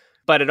 hands.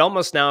 But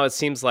it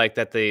seems like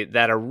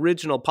that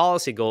original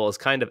policy goal is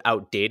kind of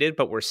outdated,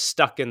 but we're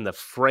stuck in the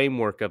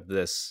framework of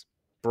this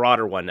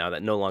broader one now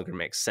that no longer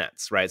makes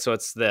sense, right? So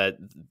it's the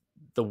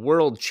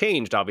world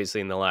changed,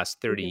 obviously, in the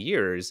last 30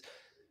 years,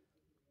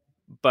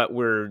 but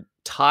we're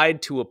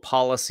tied to a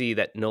policy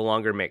that no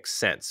longer makes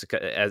sense.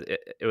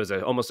 It was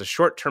almost a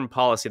short-term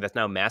policy that's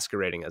now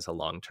masquerading as a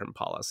long-term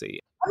policy.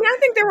 I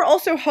think there were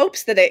also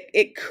hopes that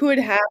it could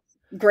have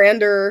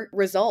grander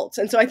results.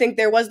 And so I think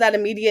there was that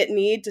immediate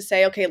need to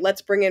say, okay,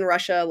 let's bring in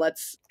Russia,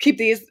 let's keep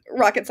these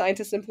rocket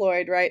scientists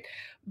employed, right?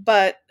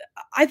 But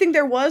I think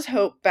there was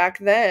hope back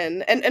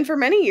then, and for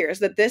many years,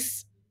 that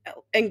this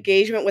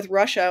engagement with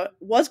Russia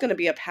was going to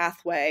be a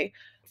pathway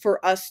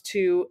for us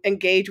to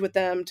engage with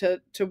them,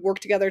 to work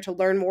together, to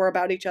learn more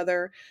about each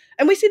other.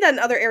 And we see that in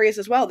other areas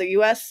as well. The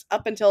US,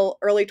 up until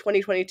early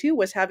 2022,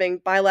 was having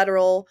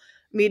bilateral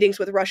meetings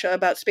with Russia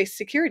about space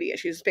security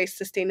issues, space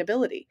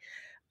sustainability.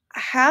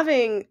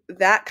 Having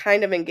that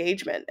kind of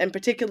engagement, and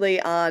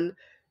particularly on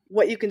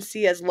what you can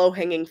see as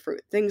low-hanging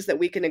fruit, things that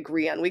we can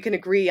agree on. We can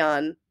agree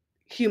on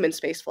human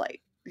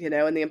spaceflight,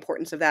 and the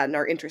importance of that and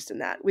our interest in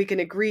that. We can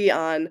agree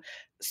on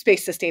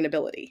space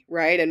sustainability,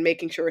 right? And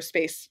making sure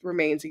space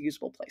remains a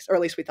usable place, or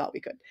at least we thought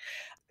we could.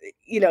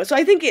 So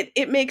I think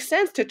it makes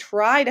sense to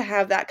try to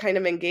have that kind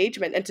of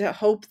engagement and to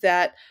hope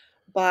that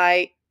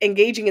by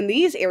engaging in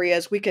these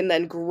areas, we can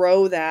then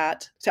grow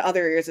that to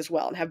other areas as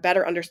well and have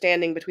better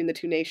understanding between the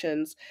two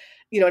nations,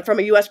 and from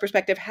a US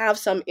perspective, have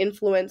some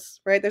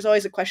influence, right? There's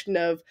always a question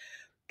of,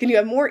 can you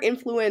have more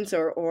influence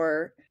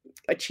or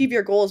achieve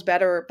your goals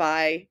better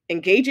by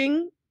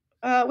engaging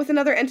with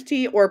another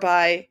entity or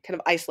by kind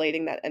of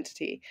isolating that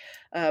entity?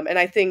 And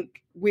I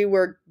think we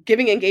were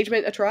giving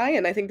engagement a try,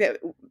 and I think that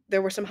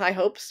there were some high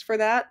hopes for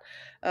that.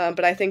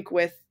 But I think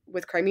with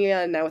with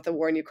Crimea and now with the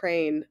war in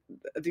Ukraine,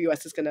 the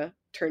U.S. is going to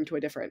turn to a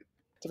different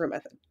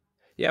method.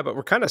 Yeah, but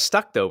we're kind of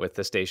stuck though with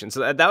the station.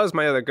 So that was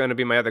going to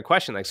be my other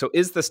question. Like, so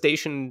is the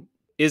station,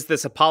 is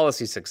this a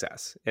policy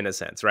success in a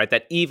sense, right?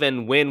 That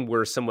even when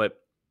we're somewhat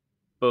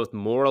both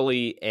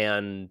morally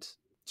and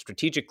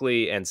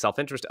strategically and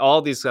self-interest,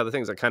 all these other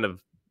things are kind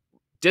of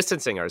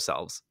distancing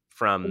ourselves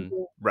from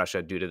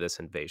Russia due to this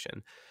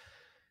invasion.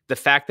 The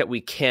fact that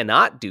we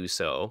cannot do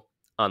so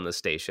on the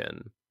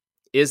station,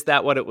 is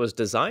that what it was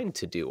designed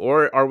to do?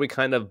 Or are we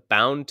kind of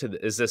bound to,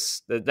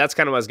 that's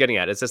kind of what I was getting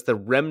at. Is this the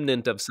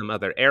remnant of some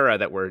other era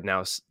that we're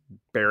now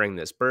bearing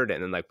this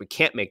burden? And like, we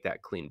can't make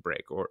that clean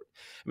break. Or,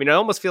 I mean, it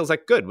almost feels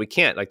like good. We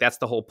can't, like, that's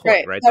the whole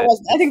point, right?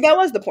 I think that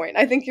was the point.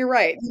 I think you're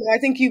right. I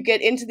think you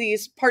get into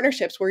these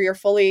partnerships where you're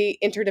fully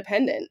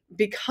interdependent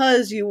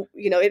because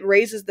it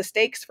raises the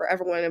stakes for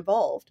everyone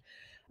involved.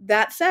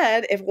 That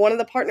said, if one of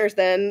the partners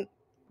then,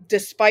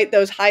 despite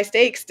those high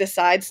stakes,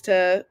 decides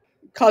to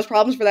cause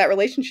problems for that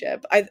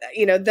relationship,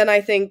 then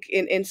I think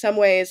in some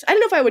ways, I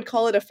don't know if I would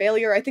call it a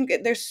failure. I think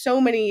there's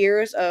so many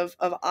years of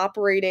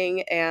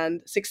operating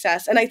and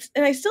success, and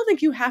I still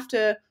think you have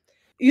to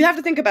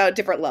think about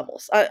different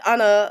levels on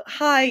a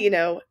high,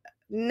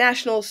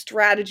 national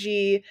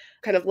strategy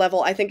kind of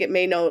level. I think it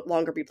may no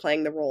longer be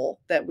playing the role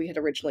that we had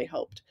originally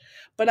hoped,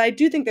 but I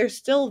do think there's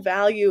still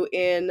value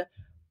in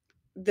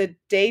the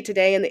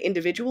day-to-day and the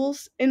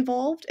individuals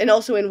involved, and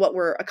also in what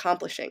we're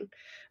accomplishing.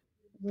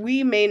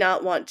 We may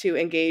not want to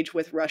engage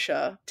with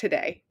Russia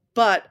today,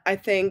 but I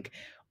think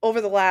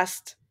over the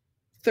last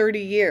 30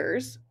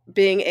 years,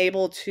 being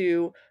able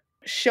to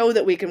show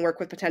that we can work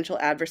with potential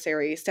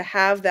adversaries, to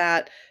have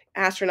that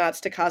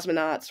astronauts to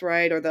cosmonauts,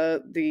 right, or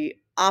the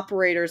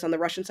operators on the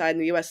Russian side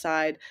and the US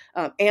side,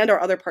 and our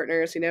other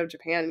partners,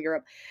 Japan and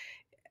Europe,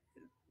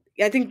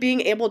 I think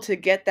being able to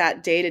get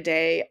that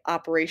day-to-day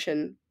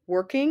operation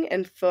working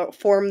and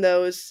form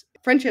those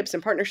friendships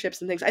and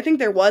partnerships and things, I think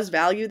there was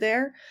value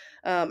there.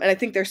 And I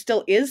think there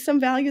still is some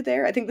value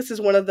there. I think this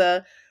is one of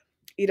the,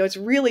 it's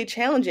really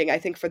challenging, I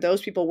think, for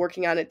those people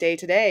working on it day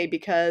to day,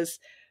 because,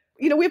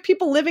 we have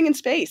people living in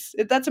space.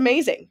 That's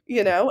amazing,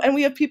 and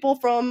we have people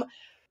from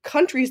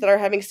countries that are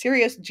having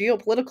serious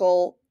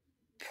geopolitical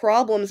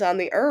problems on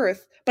the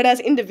Earth, but as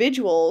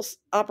individuals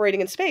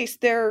operating in space,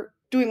 they're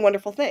doing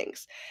wonderful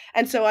things.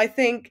 And so I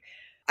think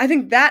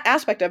that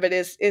aspect of it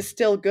is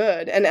still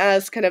good. And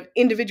as kind of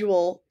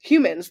individual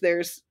humans,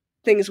 there's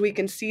things we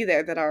can see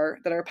there that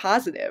are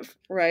positive,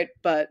 right?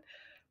 But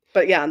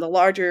yeah, in the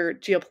larger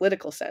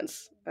geopolitical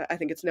sense, I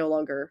think it's no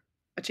longer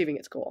achieving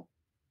its goal.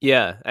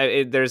 Yeah,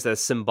 there's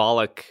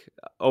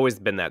always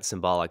been that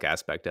symbolic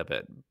aspect of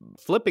it.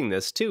 Flipping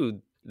this too,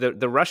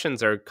 the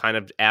Russians are kind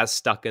of as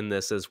stuck in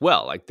this as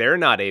well. Like, they're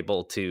not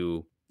able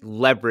to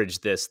leverage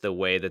this the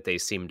way that they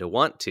seem to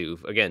want to.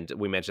 Again,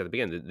 we mentioned at the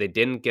beginning, they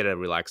didn't get a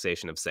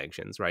relaxation of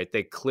sanctions, right?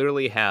 They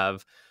clearly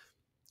have,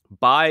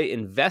 by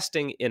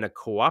investing in a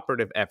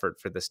cooperative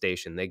effort for the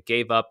station, they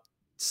gave up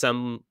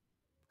some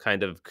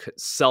kind of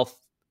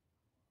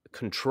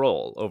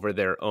self-control over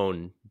their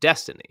own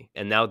destiny.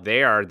 And now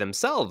they are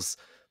themselves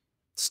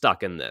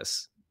stuck in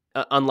this.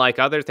 Unlike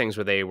other things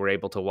where they were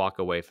able to walk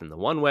away from the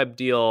OneWeb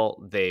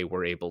deal, they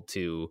were able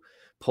to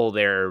pull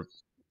their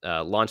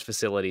launch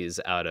facilities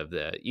out of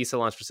the ESA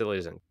launch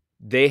facilities. And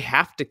they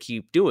have to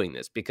keep doing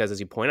this because, as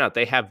you point out,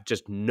 they have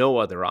just no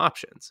other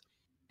options.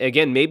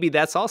 Again, maybe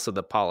that's also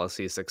the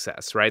policy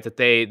success, right? That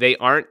they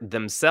aren't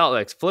themselves,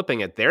 like,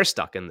 flipping it. They're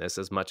stuck in this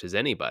as much as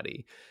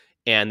anybody.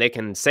 And they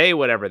can say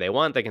whatever they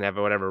want. They can have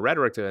whatever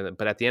rhetoric to it.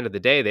 But at the end of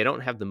the day, they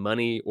don't have the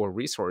money or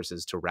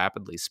resources to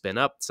rapidly spin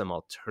up some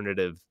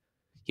alternative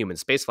human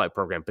spaceflight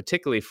program,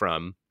 particularly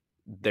from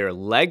their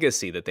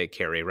legacy that they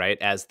carry, right?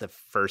 As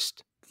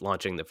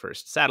launching the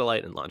first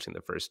satellite and launching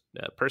the first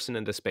person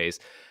into space.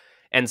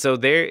 And so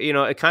there,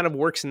 it kind of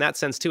works in that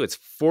sense too. It's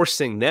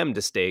forcing them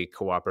to stay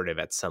cooperative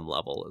at some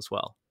level as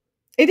well.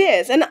 It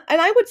is. And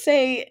I would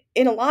say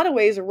in a lot of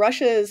ways,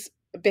 Russia's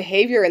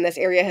behavior in this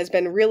area has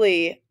been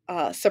really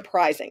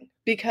surprising,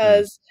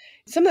 because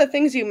some of the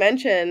things you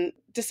mentioned,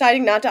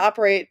 deciding not to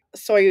operate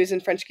Soyuz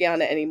in French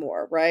Guiana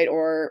anymore, right?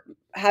 Or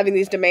having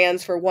these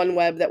demands for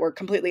OneWeb that were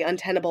completely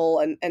untenable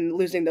and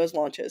losing those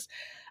launches.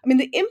 I mean,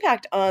 the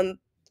impact on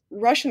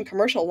Russian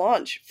commercial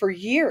launch for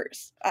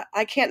years,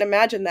 I can't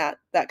imagine that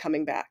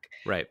coming back.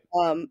 Right.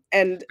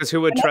 And because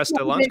who would trust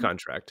a launch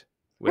contract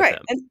with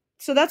them? And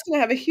so that's going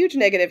to have a huge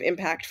negative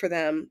impact for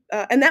them.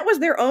 And that was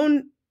their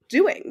own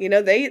doing.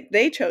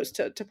 They chose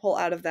to pull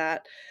out of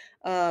that.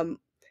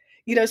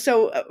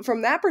 So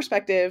from that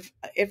perspective,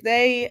 if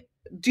they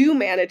do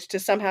manage to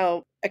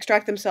somehow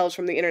extract themselves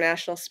from the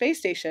International Space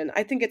Station,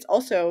 I think it's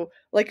also,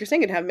 like you're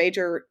saying, it'd have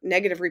major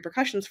negative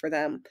repercussions for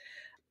them.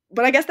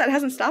 But I guess that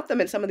hasn't stopped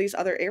them in some of these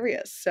other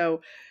areas.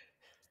 So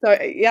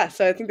I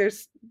think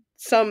there's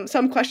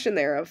some question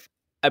there of.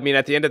 I mean,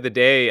 at the end of the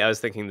day, I was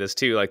thinking this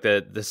too, like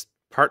this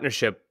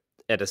partnership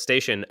at a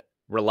station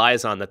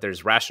relies on that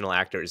there's rational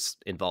actors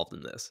involved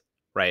in this,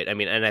 right? I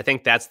mean, and I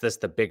think that's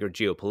the bigger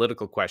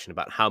geopolitical question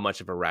about how much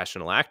of a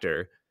rational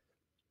actor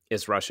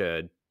is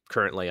Russia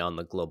currently on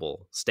the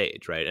global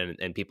stage, right?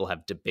 And people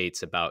have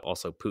debates about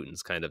also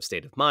Putin's kind of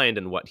state of mind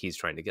and what he's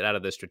trying to get out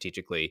of this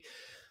strategically.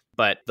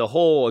 But the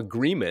whole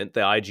agreement,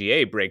 the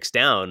IGA, breaks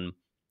down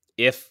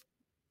if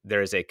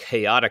there is a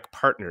chaotic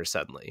partner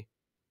suddenly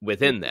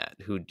within that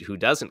who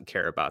doesn't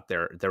care about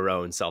their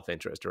own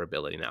self-interest or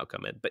ability and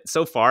outcome. But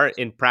so far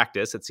in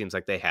practice, it seems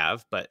like they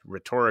have, but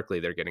rhetorically,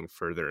 they're getting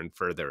further and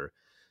further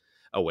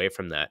away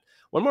from that.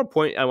 One more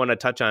point I want to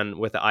touch on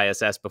with the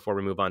ISS before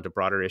we move on to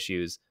broader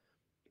issues.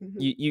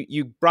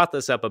 You brought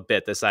this up a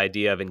bit, this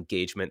idea of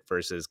engagement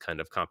versus kind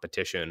of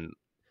competition.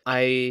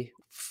 I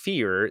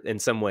fear in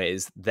some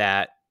ways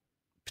that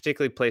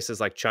particularly places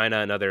like China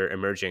and other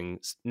emerging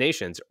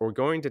nations are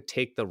going to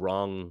take the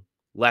wrong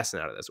lesson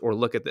out of this, or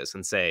look at this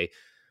and say,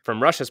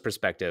 from Russia's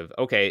perspective,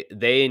 okay,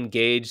 they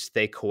engaged,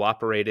 they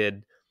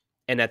cooperated,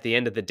 and at the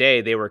end of the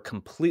day, they were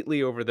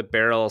completely over the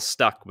barrel,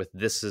 stuck with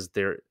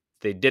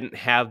they didn't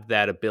have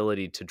that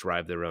ability to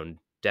drive their own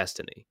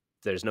destiny.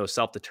 There's no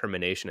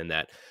self-determination in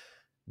that.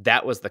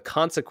 That was the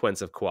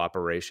consequence of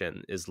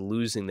cooperation, is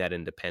losing that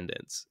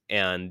independence.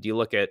 And you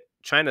look at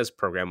China's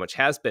program, which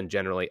has been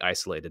generally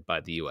isolated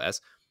by the US,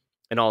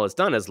 and all it's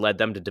done is led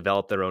them to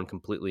develop their own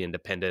completely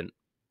independent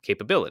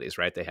capabilities,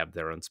 right? They have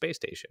their own space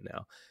station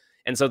now.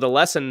 And so the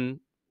lesson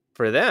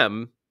for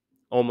them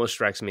almost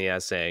strikes me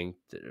as saying,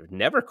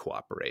 never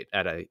cooperate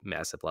at a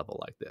massive level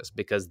like this,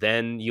 because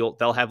then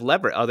they'll have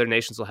leverage. Other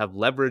nations will have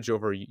leverage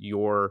over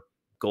your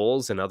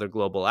goals and other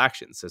global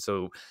actions.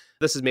 So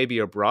this is maybe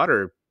a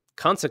broader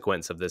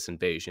consequence of this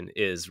invasion,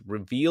 is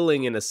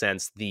revealing, in a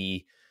sense,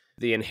 the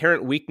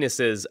inherent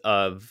weaknesses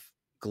of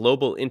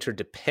global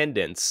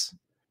interdependence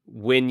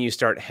when you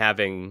start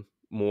having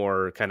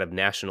more kind of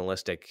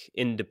nationalistic,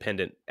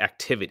 independent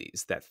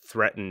activities that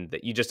threaten,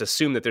 that you just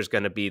assume that there's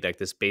going to be like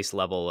this base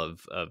level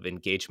of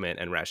engagement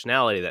and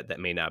rationality that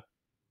may not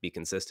be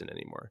consistent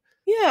anymore.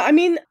 Yeah, I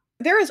mean,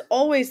 there is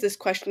always this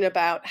question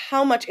about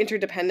how much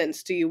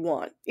interdependence do you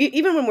want,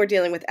 even when we're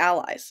dealing with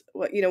allies.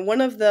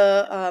 One of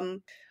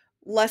the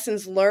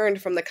lessons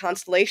learned from the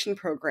Constellation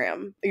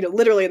program,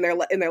 literally in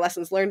their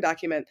lessons learned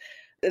document,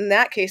 in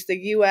that case, the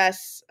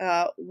U.S.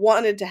 didn't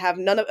want to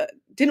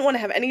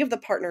have any of the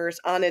partners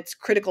on its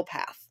critical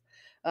path.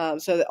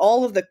 So that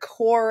all of the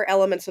core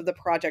elements of the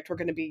project were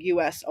going to be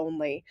U.S.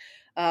 only.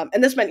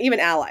 And this meant even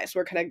allies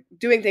were kind of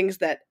doing things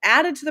that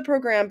added to the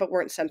program but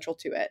weren't central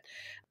to it.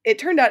 It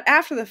turned out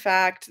after the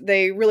fact,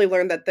 they really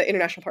learned that the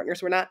international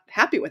partners were not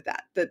happy with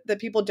that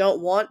people don't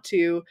want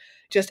to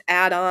just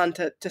add on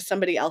to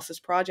somebody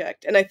else's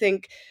project. And I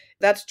think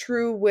that's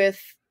true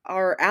with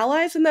our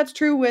allies, and that's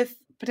true with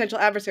potential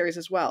adversaries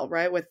as well,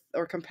 right?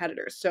 Or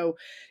competitors. So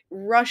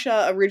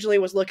Russia originally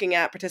was looking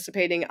at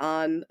participating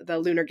on the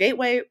Lunar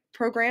Gateway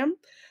program,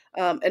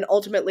 and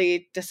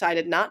ultimately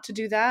decided not to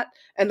do that.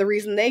 And the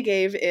reason they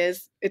gave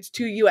is it's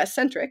too US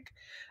centric,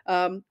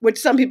 which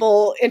some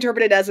people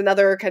interpreted as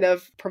another kind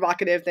of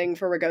provocative thing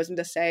for Rogozin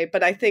to say.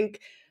 But I think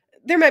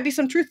there might be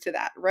some truth to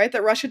that, right?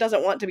 That Russia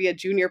doesn't want to be a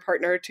junior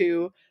partner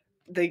to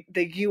the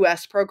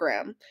US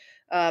program.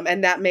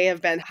 And that may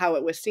have been how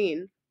it was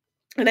seen.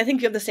 And I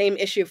think you have the same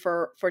issue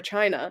for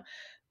China.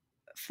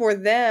 For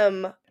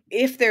them,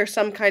 if there's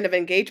some kind of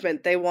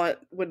engagement, they would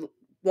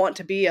want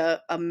to be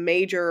a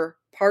major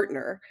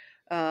partner,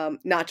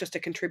 not just a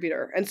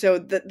contributor. And so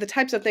the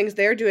types of things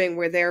they're doing,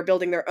 where they're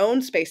building their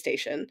own space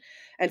station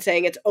and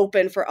saying it's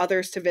open for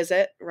others to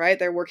visit, right?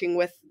 They're working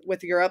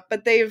with Europe,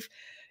 but they've,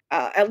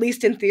 at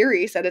least in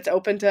theory, said it's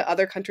open to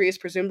other countries,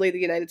 presumably the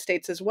United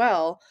States as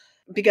well.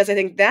 Because I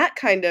think that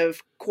kind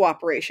of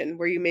cooperation,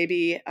 where you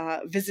maybe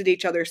visit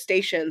each other's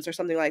stations or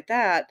something like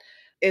that,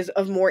 is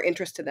of more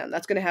interest to them.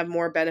 That's going to have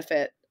more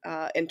benefit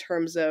in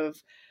terms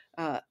of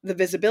the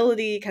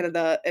visibility, kind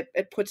of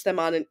it puts them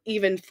on an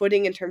even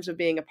footing in terms of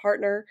being a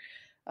partner.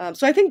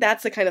 So I think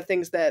that's the kind of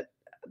things that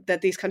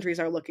these countries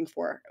are looking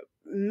for.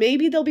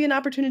 Maybe there'll be an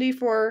opportunity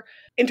for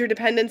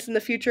interdependence in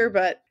the future,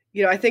 but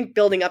I think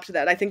building up to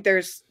that, I think there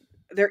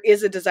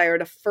is a desire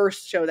to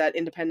first show that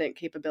independent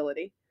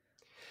capability.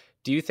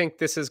 Do you think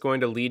this is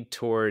going to lead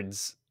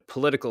towards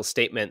political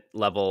statement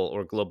level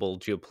or global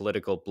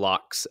geopolitical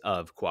blocks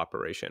of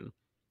cooperation?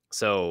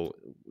 So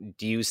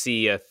do you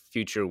see a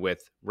future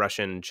with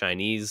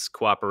Russian-Chinese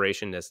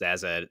cooperation as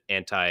an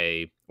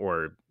anti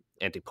or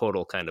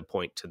antipodal kind of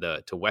point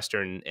to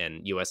Western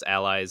and U.S.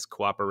 allies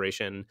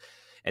cooperation,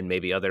 and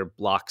maybe other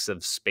blocks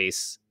of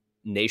space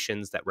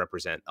nations that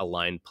represent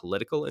aligned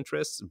political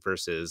interests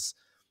versus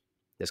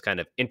this kind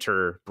of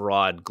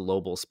broad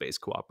global space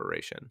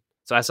cooperation?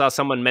 So I saw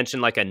someone mention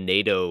like a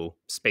NATO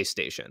space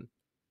station,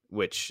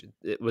 which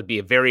it would be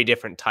a very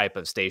different type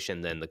of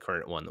station than the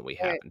current one that we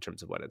have in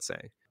terms of what it's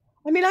saying.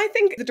 I mean, I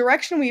think the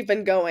direction we've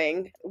been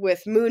going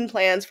with moon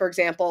plans, for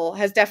example,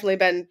 has definitely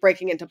been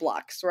breaking into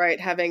blocks, right?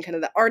 Having kind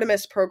of the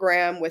Artemis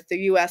program with the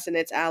US and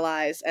its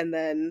allies, and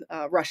then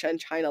Russia and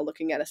China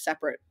looking at a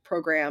separate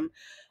program,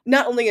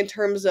 not only in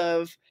terms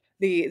of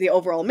the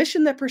overall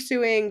mission they're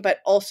pursuing, but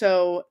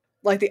also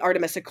like the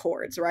Artemis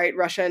Accords, right?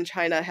 Russia and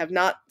China have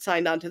not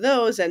signed on to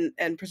those and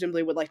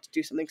presumably would like to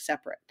do something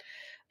separate.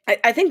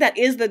 I think that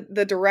is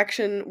the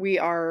direction we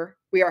are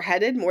we are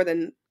headed, more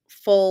than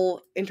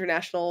full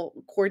international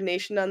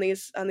coordination on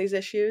these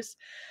issues.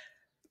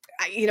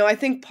 I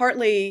think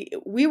partly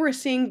we were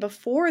seeing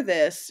before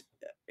this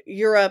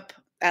Europe,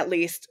 at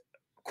least,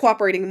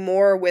 cooperating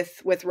more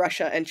with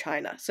Russia and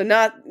China. So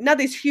not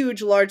these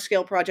huge, large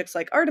scale projects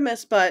like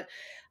Artemis, but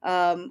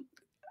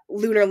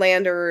lunar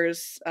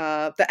landers,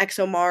 the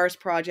ExoMars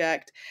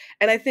project.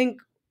 And I think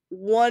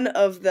one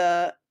of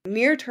the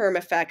near term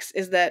effects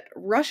is that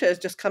Russia is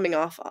just coming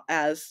off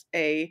as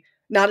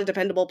not a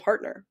dependable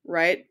partner,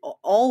 right?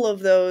 All of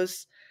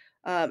those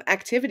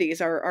activities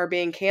are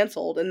being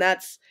canceled, and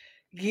that's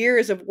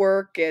years of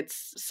work.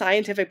 It's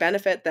scientific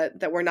benefit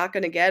that we're not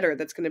going to get, or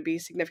that's going to be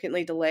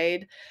significantly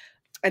delayed.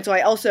 And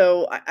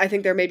so I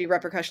think there may be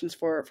repercussions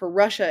for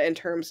Russia in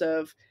terms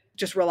of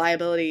just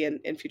reliability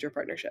in future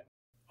partnership.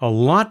 A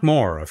lot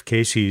more of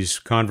Casey's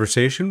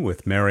conversation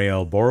with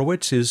Mariel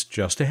Borowitz is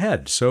just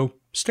ahead, so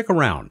stick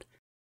around.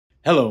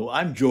 Hello,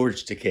 I'm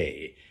George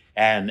Takei,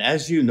 and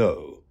as you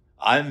know,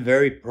 I'm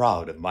very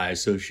proud of my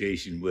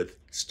association with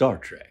Star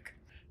Trek.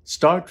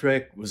 Star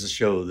Trek was a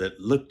show that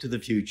looked to the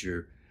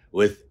future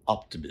with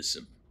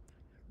optimism,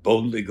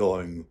 boldly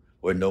going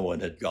where no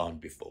one had gone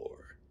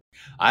before.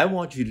 I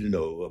want you to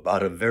know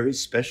about a very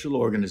special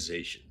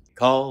organization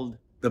called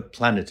the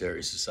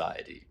Planetary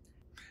Society.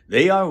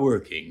 They are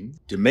working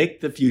to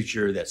make the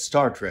future that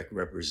Star Trek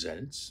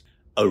represents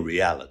a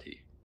reality.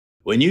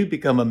 When you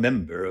become a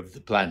member of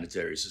the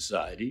Planetary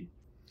Society,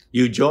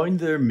 you join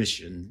their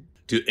mission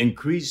to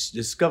increase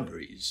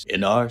discoveries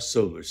in our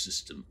solar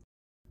system,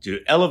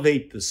 to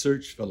elevate the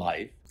search for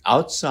life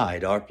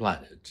outside our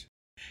planet,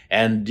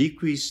 and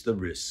decrease the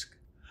risk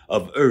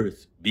of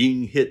Earth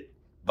being hit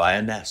by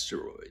an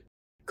asteroid.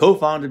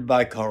 Co-founded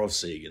by Carl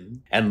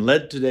Sagan and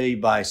led today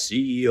by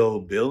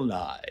CEO Bill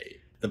Nye,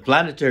 the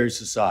Planetary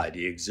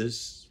Society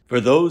exists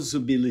for those who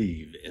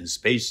believe in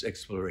space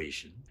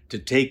exploration to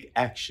take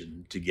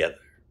action together.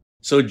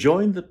 So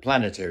join the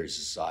Planetary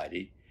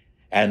Society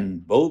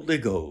and boldly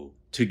go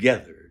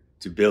together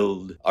to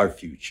build our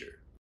future.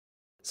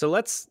 So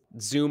let's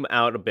zoom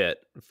out a bit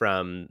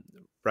from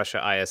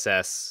Russia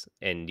ISS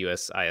and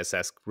US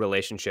ISS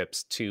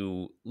relationships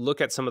to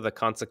look at some of the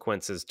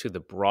consequences to the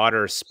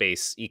broader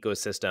space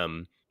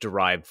ecosystem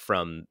derived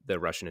from the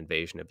Russian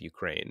invasion of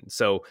Ukraine.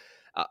 So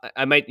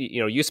I might,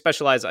 you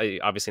specialize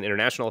obviously in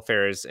international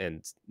affairs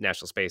and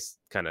national space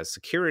kind of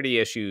security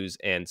issues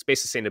and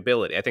space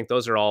sustainability. I think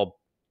those are all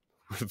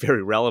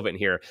very relevant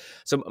here.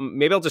 So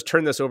maybe I'll just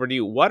turn this over to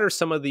you. What are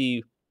some of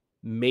the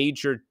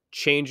major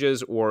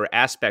changes or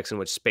aspects in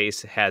which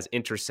space has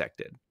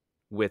intersected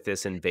with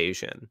this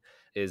invasion?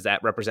 Does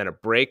that represent a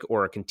break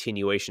or a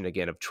continuation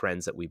again of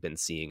trends that we've been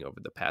seeing over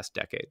the past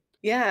decade?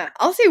 Yeah,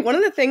 I'll say one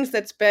of the things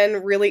that's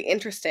been really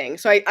interesting.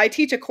 So I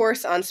teach a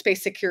course on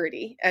space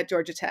security at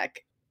Georgia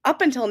Tech.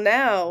 Up until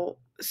now,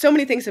 so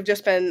many things have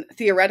just been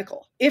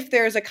theoretical. If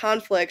there's a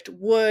conflict,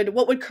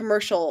 what would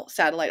commercial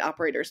satellite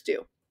operators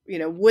do?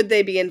 Would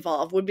they be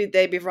involved? Would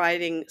they be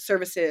providing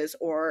services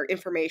or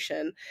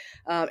information?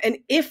 And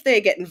if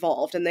they get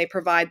involved and they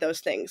provide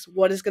those things,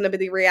 what is going to be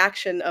the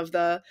reaction of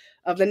the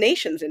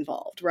nations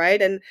involved,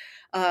 right? And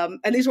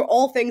these were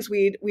all things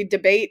we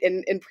debate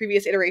in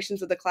previous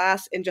iterations of the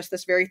class in just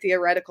this very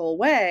theoretical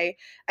way.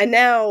 And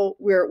now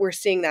we're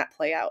seeing that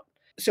play out.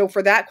 So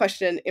for that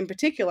question in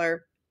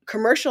particular,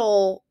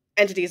 commercial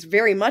entities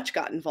very much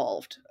got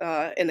involved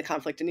in the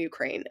conflict in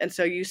Ukraine, and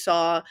so you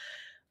saw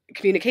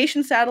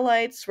communication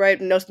satellites,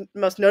 right?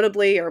 Most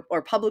notably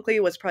or publicly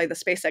was probably the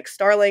SpaceX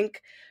Starlink,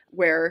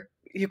 where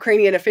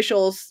Ukrainian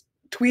officials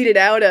tweeted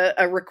out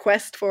a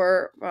request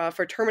for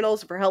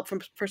terminals for help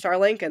for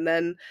Starlink, and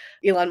then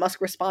Elon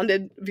Musk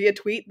responded via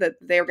tweet that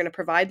they were going to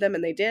provide them,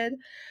 and they did.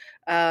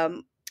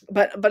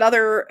 But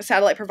other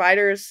satellite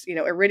providers,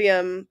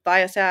 Iridium,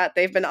 Viasat,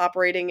 they've been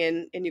operating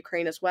in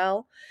Ukraine as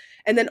well.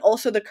 And then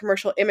also the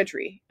commercial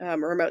imagery,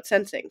 remote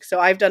sensing. So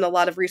I've done a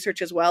lot of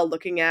research as well,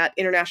 looking at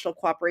international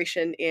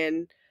cooperation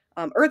in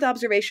Earth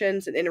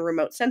observations and in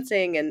remote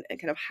sensing and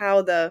kind of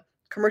how the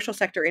commercial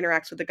sector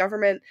interacts with the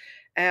government.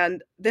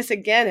 And this,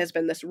 again, has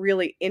been this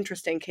really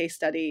interesting case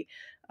study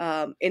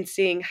in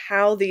seeing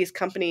how these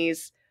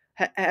companies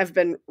have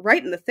been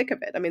right in the thick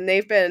of it. I mean,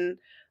 they've been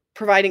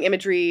providing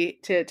imagery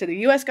to the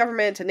US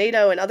government, to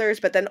NATO and others,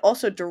 but then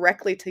also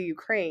directly to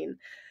Ukraine.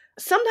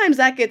 Sometimes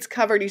that gets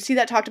covered. You see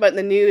that talked about in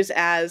the news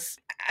as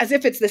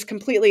if it's this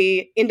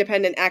completely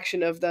independent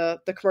action of the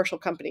commercial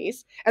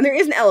companies. And there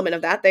is an element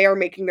of that. They are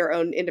making their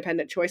own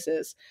independent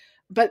choices.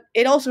 But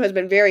it also has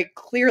been very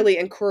clearly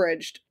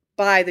encouraged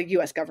by the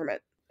US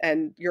government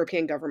and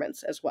European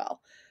governments as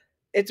well.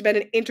 It's been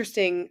an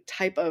interesting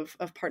type of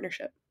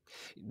partnership.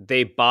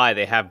 They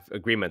have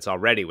agreements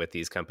already with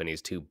these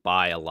companies to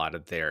buy a lot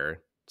of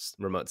their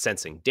remote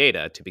sensing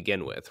data to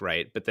begin with,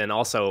 right? But then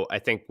also, I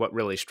think what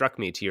really struck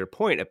me to your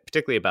point,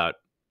 particularly about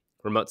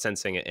remote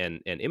sensing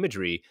and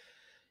imagery,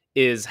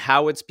 is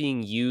how it's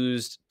being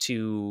used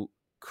to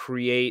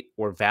create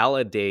or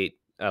validate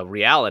a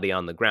reality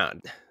on the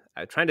ground.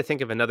 I'm trying to think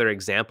of another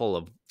example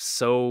of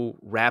so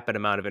rapid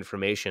amount of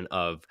information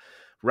of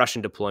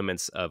Russian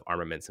deployments of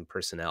armaments and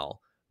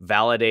personnel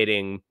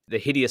validating the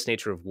hideous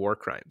nature of war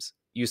crimes.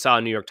 You saw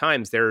in New York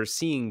Times, they're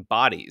seeing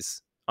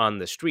bodies on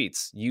the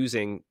streets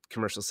using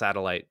commercial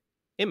satellite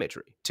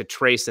imagery to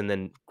trace and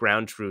then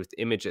ground truth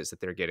images that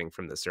they're getting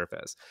from the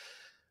surface.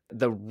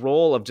 The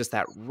role of just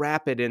that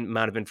rapid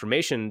amount of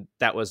information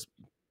that was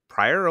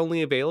prior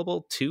only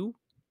available to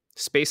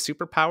space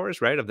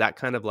superpowers, right, of that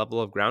kind of level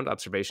of ground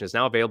observation is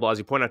now available, as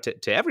you point out,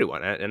 to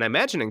everyone. And I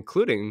imagine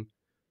including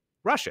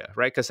Russia,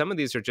 right? Because some of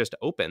these are just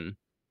open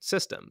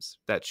systems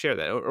that share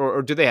that.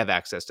 Or do they have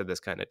access to this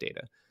kind of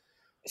data?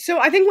 So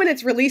I think when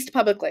it's released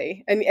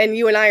publicly, and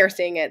you and I are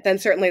seeing it, then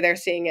certainly they're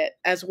seeing it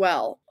as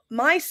well.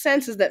 My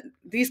sense is that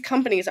these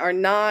companies are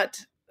not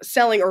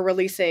selling or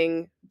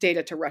releasing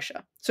data to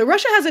Russia. So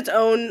Russia has its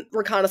own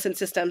reconnaissance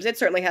systems. It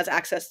certainly has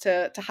access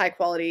to high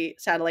quality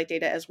satellite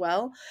data as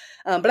well.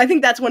 But I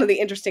think that's one of the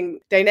interesting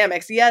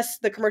dynamics. Yes,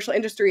 the commercial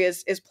industry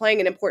is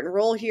playing an important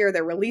role here.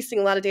 They're releasing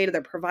a lot of data.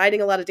 They're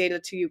providing a lot of data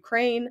to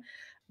Ukraine.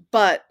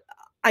 But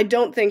I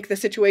don't think the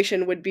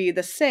situation would be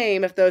the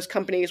same if those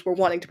companies were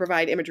wanting to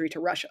provide imagery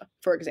to Russia,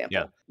 for example.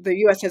 Yeah. The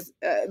U.S. has,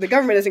 the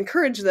government has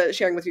encouraged the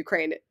sharing with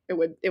Ukraine.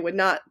 It would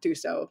not do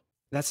so.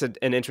 That's an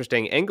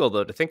interesting angle,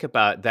 though, to think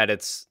about, that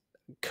its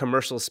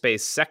commercial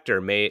space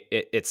sector may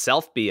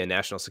itself be a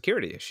national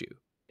security issue.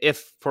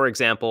 If, for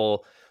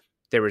example,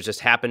 there was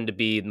just happened to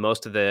be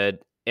most of the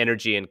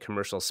energy and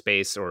commercial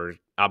space or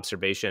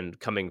observation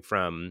coming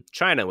from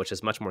China, which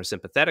is much more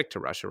sympathetic to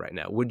Russia right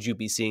now, would you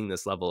be seeing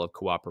this level of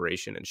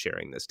cooperation and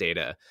sharing this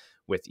data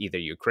with either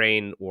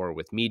Ukraine or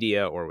with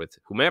media or with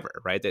whomever,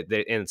 right? That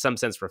they, in some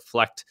sense,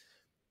 reflect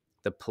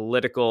the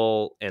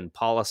political and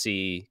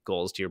policy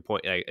goals, to your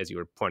point, as you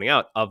were pointing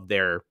out, of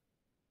their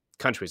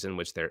countries in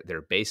which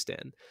they're based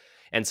in.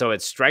 And so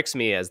it strikes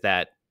me as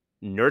that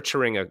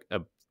nurturing a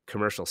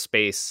commercial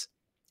space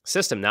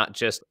system, not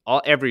just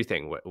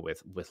everything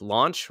with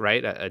launch,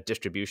 right? A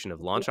distribution of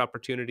launch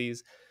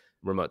opportunities,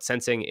 remote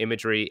sensing,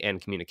 imagery,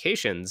 and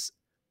communications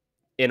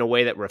in a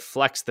way that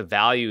reflects the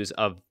values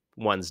of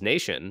one's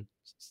nation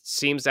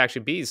seems to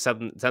actually be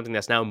something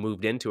that's now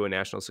moved into a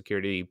national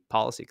security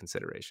policy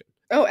consideration.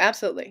 Oh,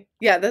 absolutely.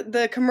 Yeah,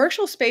 the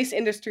commercial space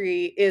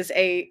industry is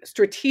a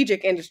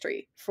strategic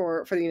industry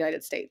for the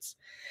United States.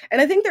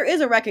 And I think there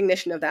is a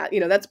recognition of that. You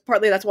know, that's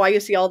why you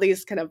see all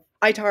these kind of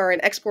ITAR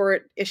and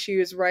export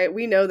issues, right?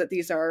 We know that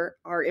these are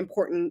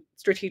important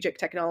strategic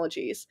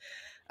technologies.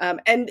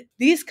 And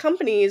these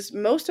companies,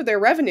 most of their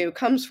revenue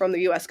comes from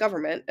the US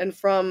government and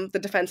from the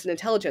defense and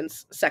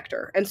intelligence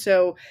sector. And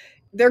so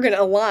they're going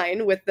to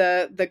align with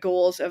the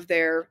goals of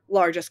their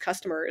largest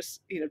customers,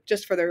 you know,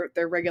 just for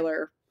their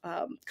regular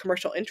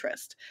commercial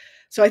interest.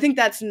 So I think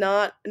that's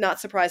not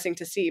surprising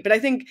to see. But I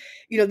think,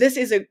 you know, this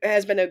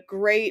has been a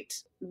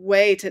great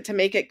way to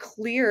make it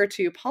clear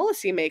to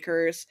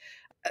policymakers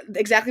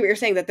exactly what you're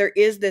saying, that there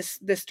is this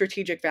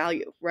strategic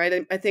value,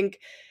 right? I think,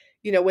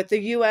 you know, with the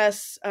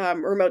U.S.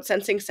 Remote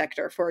sensing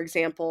sector, for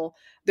example,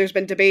 there's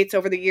been debates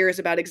over the years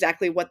about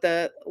exactly what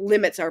the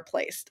limits are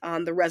placed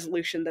on the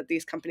resolution that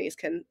these companies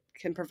can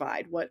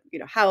provide. What, you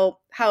know,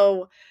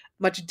 how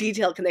much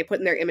detail can they put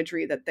in their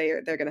imagery that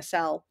they're going to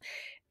sell?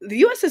 The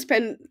U.S. has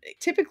been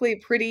typically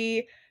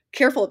pretty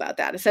careful about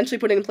that, essentially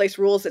putting in place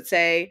rules that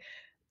say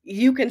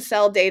you can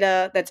sell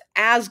data that's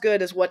as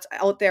good as what's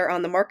out there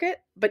on the market,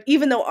 but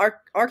even though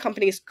our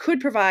companies could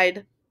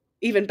provide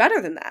even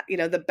better than that, you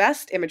know, the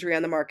best imagery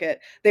on the market,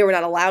 they were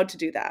not allowed to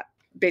do that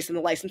based on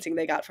the licensing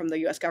they got from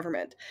the US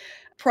government.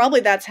 Probably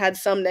that's had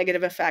some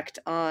negative effect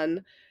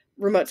on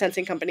remote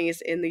sensing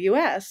companies in the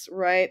US,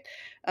 right?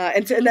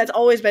 And that's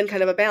always been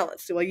kind of a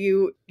balance. Well,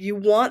 you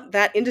want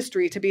that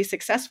industry to be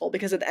successful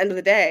because at the end of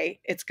the day,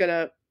 it's going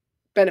to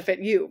benefit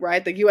you,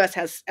 right? The US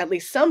has at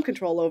least some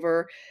control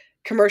over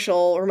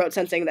commercial remote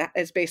sensing that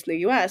is based in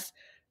the US,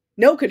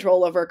 no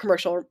control over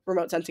commercial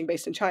remote sensing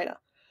based in China.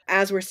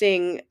 As we're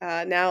seeing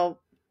now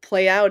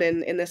play out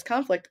in this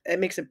conflict, it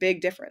makes a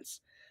big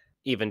difference.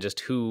 Even just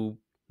who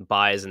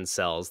buys and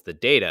sells the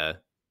data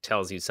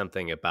tells you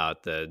something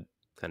about the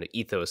kind of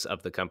ethos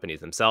of the companies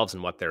themselves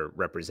and what they're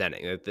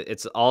representing.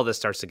 It's all this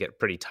starts to get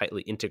pretty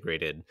tightly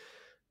integrated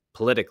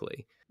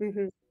politically.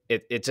 Mm-hmm.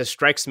 It just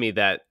strikes me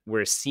that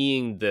we're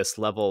seeing this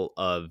level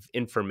of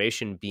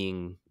information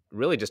being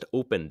really just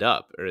opened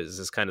up, or is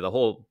this kind of the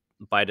whole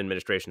Biden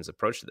administration's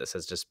approach to this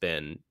has just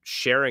been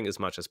sharing as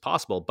much as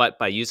possible, but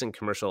by using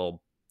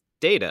commercial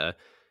data,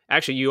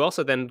 actually, you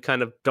also then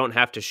kind of don't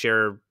have to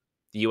share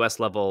the U.S.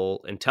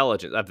 level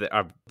intelligence of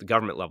the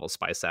government level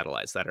spy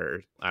satellites that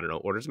are, I don't know,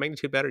 orders of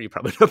magnitude better. You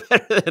probably know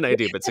better than I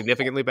do, but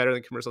significantly better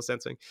than commercial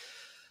sensing.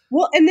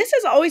 Well, and this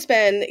has always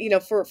been, you know,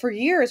 for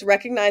years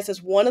recognized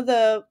as one of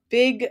the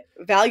big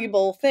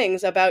valuable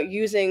things about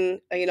using,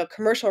 you know,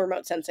 commercial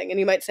remote sensing. And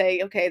you might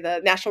say, okay,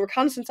 the National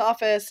Reconnaissance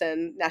Office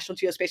and National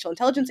Geospatial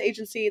Intelligence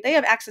Agency, they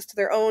have access to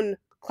their own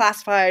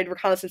classified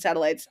reconnaissance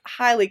satellites,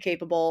 highly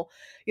capable.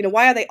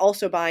 Why are they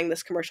also buying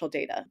this commercial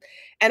data?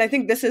 And I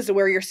think this is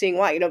where you're seeing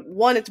why.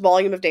 One, it's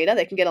volume of data.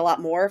 They can get a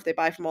lot more if they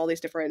buy from all these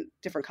different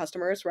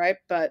customers, right?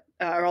 But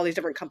or all these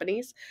different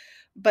companies.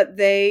 But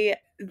they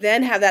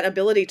then have that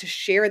ability to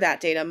share that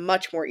data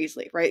much more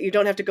easily, right? You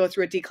don't have to go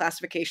through a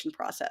declassification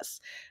process.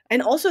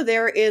 And also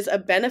there is a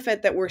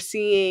benefit that we're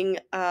seeing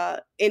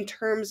in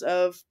terms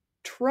of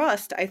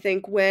trust, I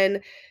think,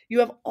 when you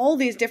have all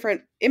these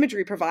different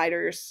imagery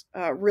providers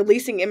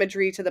releasing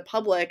imagery to the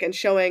public and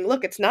showing,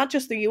 look, it's not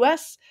just the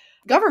US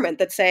government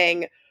that's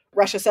saying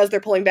Russia says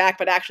they're pulling back,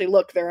 but actually,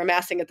 look, they're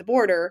amassing at the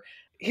border.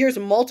 Here's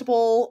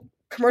multiple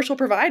commercial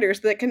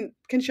providers that can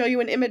show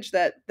you an image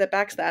that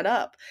backs that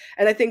up.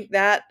 And I think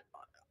that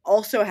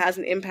also has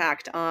an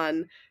impact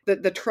on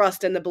the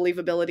trust and the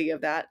believability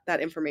of that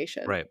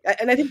information. Right.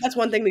 And I think that's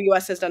one thing the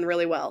US has done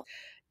really well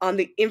on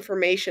the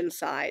information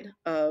side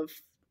of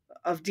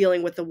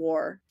dealing with the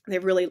war.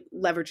 They've really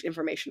leveraged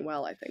information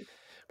well, I think.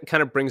 It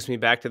kind of brings me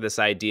back to this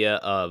idea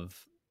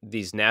of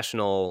these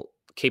national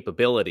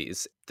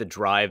capabilities, the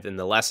drive and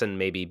the lesson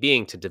maybe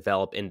being to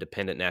develop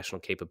independent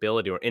national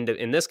capability, or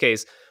in this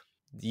case,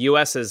 the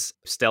US's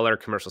stellar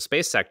commercial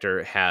space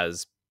sector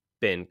has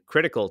been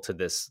critical to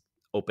this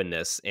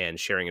openness and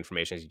sharing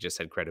information, as you just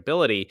said,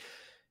 credibility.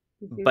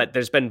 Mm-hmm. But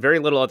there's been very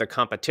little other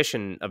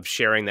competition of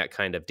sharing that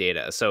kind of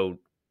data. So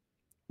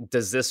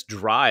does this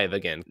drive,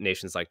 again,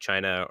 nations like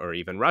China or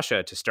even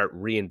Russia to start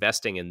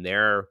reinvesting in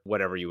their,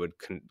 whatever you would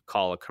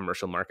call a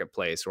commercial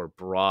marketplace or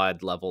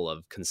broad level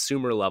of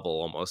consumer level,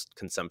 almost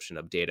consumption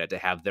of data, to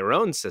have their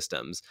own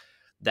systems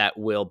that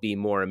will be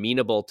more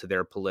amenable to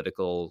their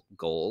political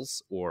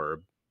goals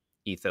or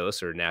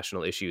ethos or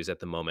national issues at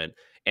the moment,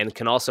 and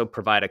can also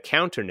provide a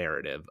counter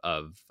narrative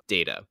of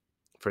data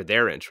for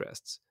their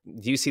interests?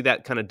 Do you see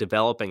that kind of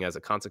developing as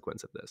a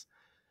consequence of this?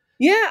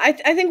 Yeah, I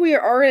think we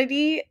are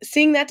already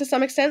seeing that to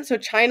some extent. So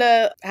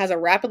China has a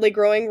rapidly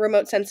growing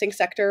remote sensing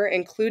sector,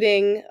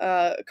 including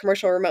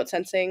commercial remote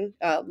sensing,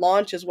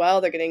 launch as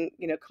well. They're getting,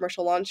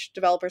 commercial launch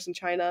developers in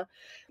China.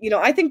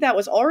 I think that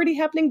was already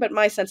happening, but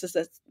my sense is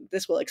that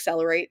this will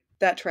accelerate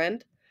that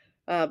trend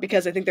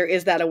because I think there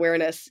is that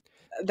awareness.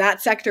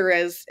 That sector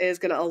is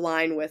going to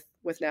align with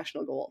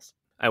national goals.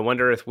 I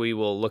wonder if we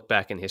will look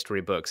back in history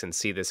books and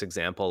see this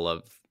example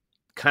of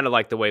kind of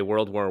like the way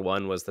World War I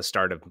was the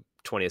start of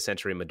 20th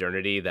century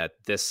modernity, that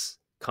this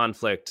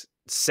conflict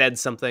said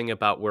something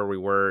about where we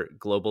were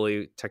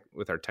globally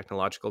with our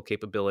technological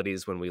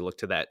capabilities when we look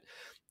to that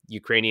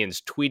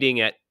Ukrainians tweeting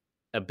at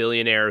a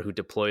billionaire who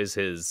deploys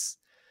his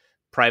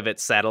private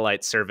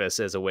satellite service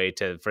as a way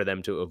for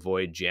them to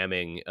avoid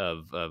jamming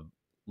of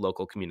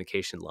local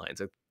communication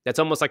lines. That's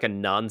almost like a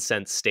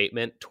nonsense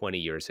statement 20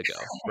 years ago,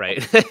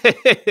 right?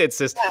 It's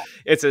just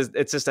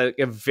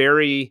a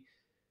very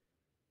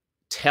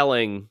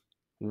telling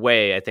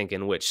way, I think,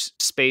 in which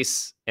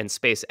space and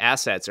space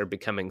assets are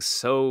becoming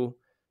so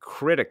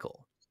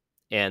critical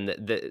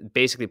and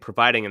basically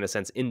providing, in a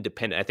sense,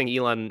 independent. I think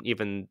Elon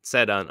even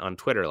said on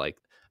Twitter, like,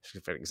 I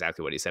forget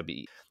exactly what he said, but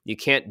you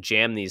can't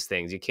jam these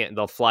things.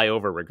 They'll fly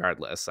over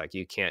regardless. Like,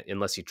 you can't,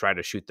 unless you try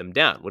to shoot them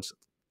down, which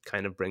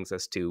kind of brings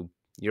us to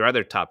your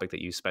other topic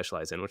that you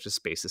specialize in, which is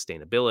space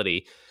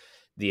sustainability,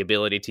 the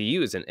ability to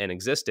use and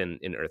exist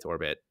in Earth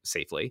orbit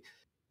safely.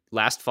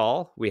 Last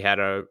fall, we had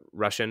a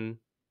Russian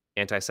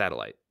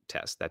anti-satellite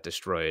test that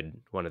destroyed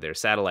one of their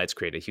satellites,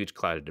 created a huge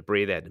cloud of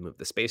debris. They had to move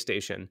the space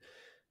station.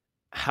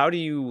 How do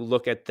you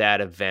look at that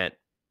event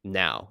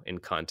now in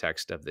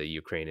context of the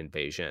Ukraine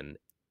invasion?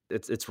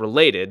 It's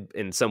related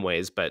in some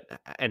ways,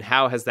 and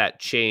how has that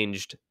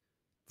changed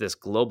this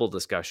global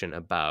discussion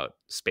about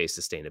space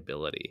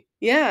sustainability?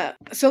 Yeah.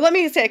 So let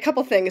me say a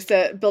couple things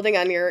building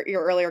on your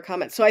earlier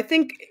comments. So I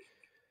think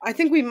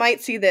we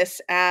might see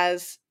this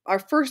as our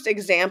first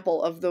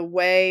example of the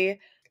way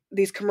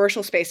these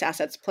commercial space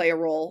assets play a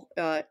role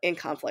in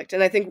conflict.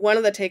 And I think one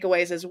of the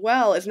takeaways as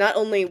well is not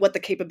only what the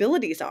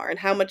capabilities are and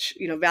how much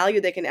value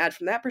they can add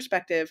from that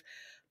perspective,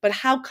 but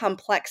how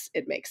complex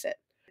it makes it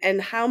and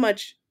how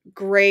much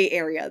gray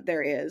area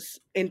there is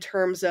in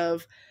terms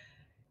of,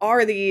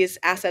 are these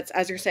assets,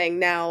 as you're saying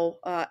now,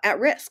 at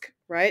risk,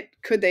 right?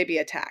 Could they be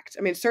attacked?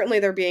 I mean, certainly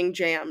they're being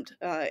jammed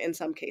in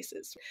some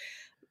cases.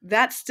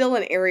 That's still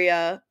an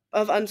area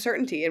of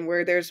uncertainty and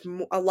where there's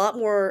a lot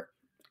more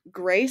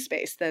gray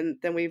space than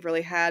we've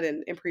really had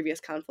in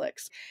previous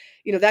conflicts.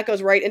 That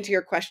goes right into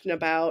your question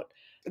about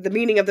the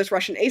meaning of this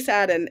Russian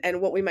ASAT and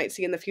what we might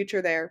see in the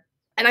future there.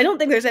 And I don't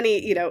think there's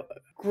any,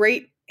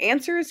 great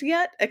answers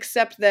yet,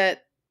 except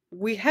that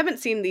we haven't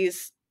seen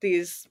these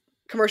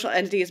commercial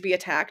entities be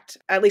attacked,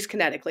 at least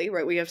kinetically,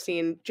 right? We have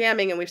seen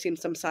jamming and we've seen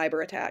some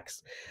cyber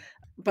attacks,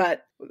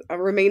 but it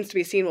remains to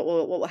be seen what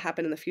will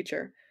happen in the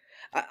future.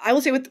 I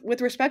will say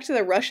with respect to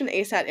the Russian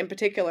ASAT in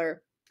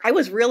particular, I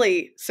was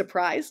really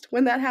surprised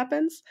when that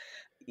happens.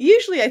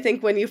 Usually I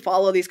think when you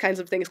follow these kinds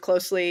of things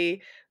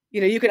closely,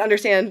 you can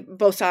understand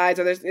both sides,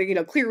 or there's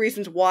clear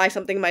reasons why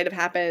something might have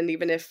happened,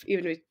 even if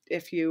you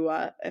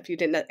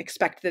didn't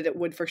expect that it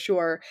would for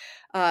sure.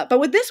 But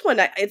with this one,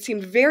 it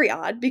seemed very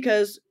odd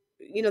because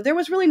there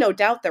was really no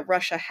doubt that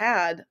Russia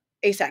had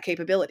ASAT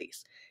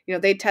capabilities.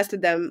 They'd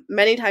tested them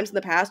many times in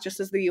the past, just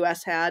as the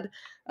US had,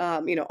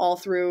 all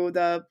through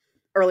the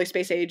early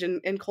space age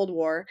and Cold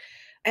War.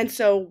 And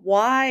so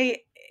why,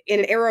 in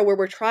an era where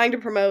we're trying to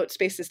promote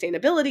space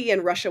sustainability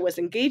and Russia was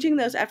engaging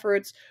those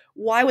efforts,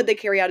 why would they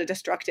carry out a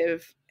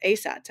destructive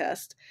ASAT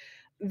test?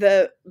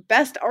 The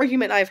best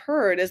argument I've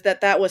heard is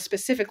that was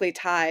specifically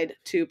tied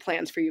to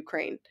plans for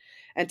Ukraine,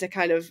 and to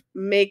kind of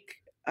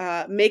make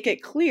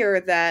it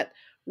clear that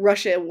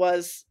Russia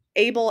was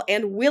able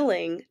and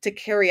willing to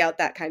carry out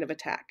that kind of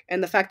attack.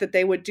 And the fact that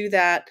they would do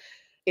that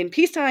in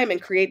peacetime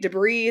and create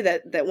debris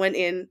that went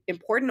in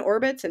important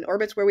orbits and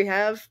orbits where we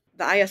have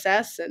the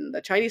ISS and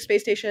the Chinese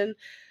space station,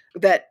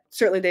 that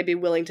certainly they'd be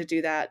willing to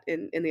do that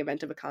in the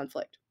event of a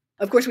conflict.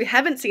 Of course, we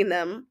haven't seen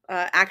them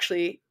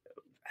actually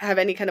have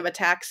any kind of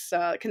attacks,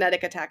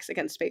 kinetic attacks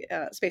against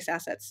space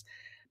assets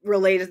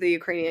related to the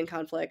Ukrainian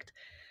conflict.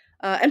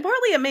 And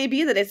partly it may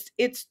be that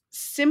it's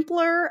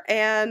simpler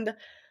and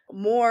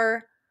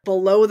more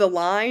below the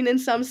line in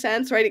some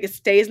sense, right? It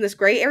stays in this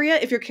gray area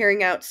if you're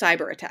carrying out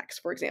cyber attacks,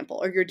 for example,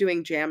 or you're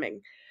doing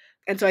jamming.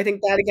 And so I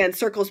think that, again,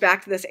 circles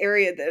back to this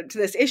area, to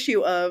this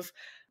issue of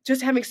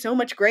just having so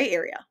much gray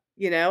area.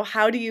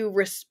 How do you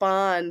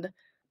respond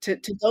to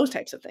those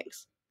types of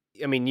things?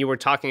 I mean, you were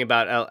talking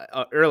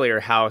about earlier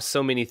how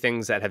so many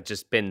things that have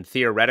just been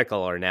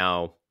theoretical are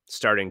now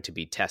starting to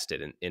be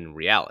tested in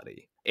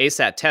reality.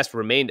 ASAT test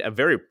remained a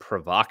very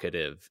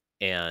provocative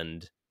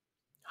and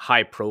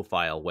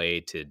high-profile way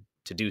to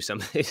do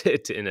something,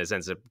 in a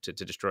sense, to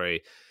destroy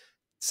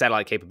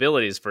satellite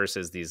capabilities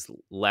versus these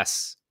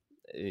less,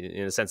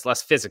 in a sense,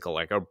 less physical,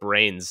 like our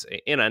brains,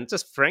 and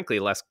just frankly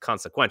less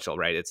consequential,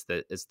 right? It's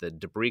the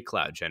debris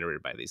cloud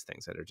generated by these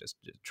things that are just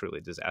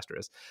truly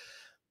disastrous.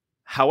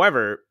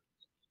 However,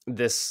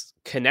 this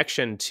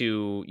connection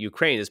to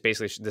Ukraine is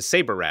basically the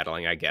saber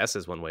rattling, I guess,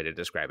 is one way to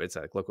describe it. It's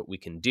like, look what we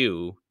can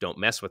do. Don't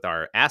mess with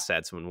our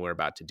assets when we're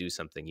about to do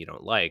something you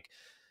don't like.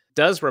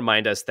 Does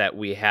remind us that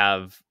we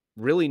have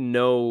really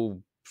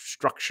no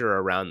structure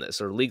around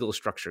this, or legal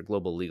structure,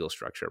 global legal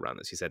structure around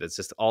this. He said it's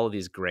just all of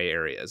these gray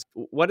areas.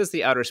 What does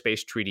the Outer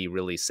Space Treaty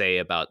really say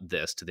about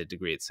this, to the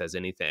degree it says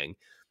anything?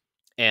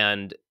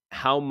 And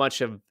how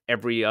much of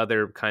every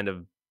other kind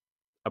of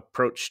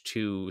approach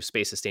to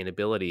space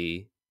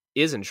sustainability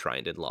is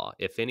enshrined in law,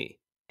 if any?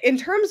 In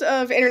terms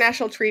of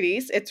international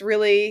treaties, it's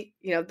really,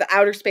 the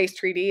Outer Space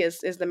Treaty is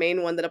the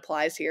main one that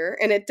applies here.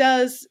 And it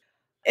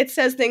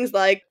says things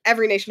like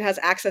every nation has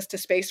access to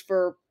space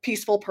for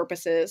peaceful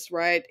purposes,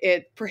 right?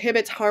 It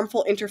prohibits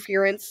harmful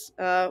interference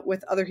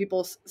with other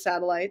people's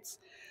satellites.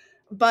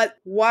 But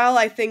while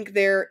I think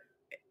they're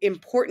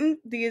important,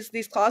 these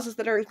clauses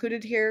that are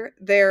included here,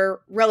 they're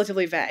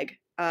relatively vague.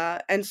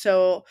 And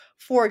so,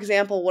 for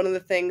example, one of the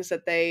things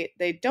that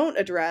they don't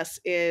address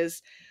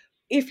is,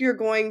 if you're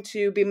going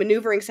to be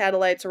maneuvering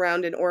satellites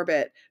around in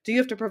orbit, do you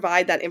have to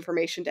provide that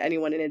information to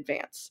anyone in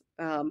advance?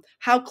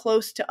 How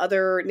close to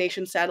other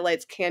nation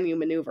satellites can you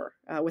maneuver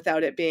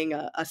without it being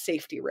a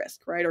safety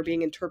risk, right? Or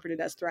being interpreted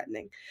as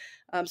threatening?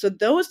 So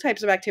those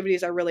types of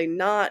activities are really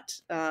not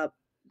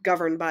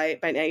governed by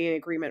any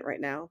agreement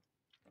right now.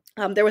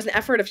 There was an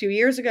effort a few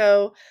years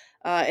ago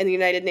in the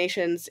United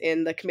Nations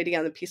in the Committee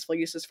on the Peaceful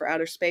Uses for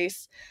Outer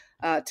Space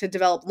to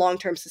develop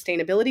long-term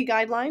sustainability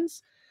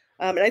guidelines.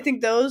 And I think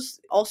those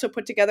also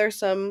put together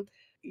some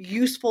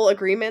useful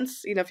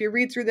agreements. If you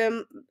read through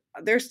them,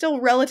 they're still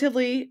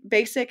relatively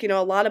basic, a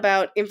lot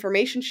about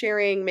information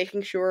sharing,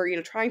 making sure,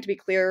 trying to be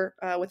clear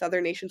with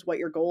other nations what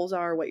your goals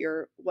are,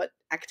 what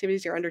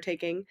activities you're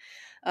undertaking.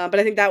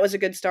 But I think that was a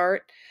good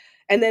start.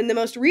 And then the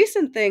most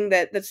recent thing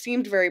that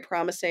seemed very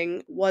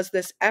promising was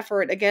this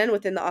effort, again,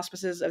 within the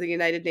auspices of the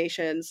United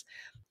Nations,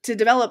 to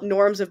develop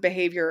norms of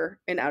behavior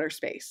in outer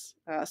space.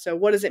 So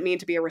what does it mean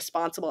to be a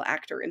responsible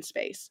actor in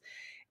space?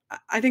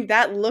 I think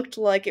that looked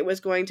like it was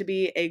going to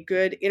be a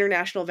good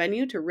international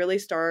venue to really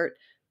start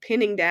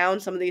pinning down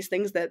some of these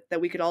things that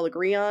we could all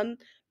agree on.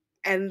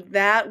 And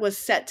that was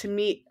set to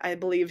meet, I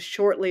believe,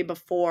 shortly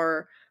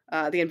before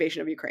the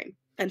invasion of Ukraine.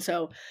 And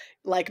so,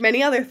 like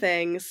many other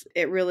things,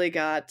 it really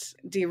got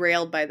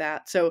derailed by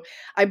that. So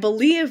I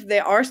believe they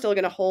are still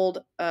going to hold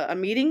a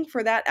meeting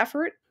for that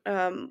effort,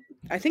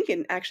 I think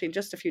in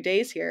just a few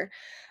days here.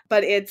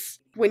 But it's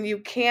when you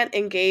can't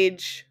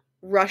engage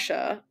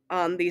Russia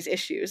on these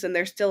issues, and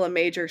they're still a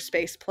major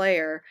space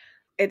player,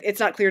 it's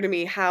not clear to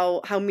me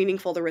how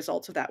meaningful the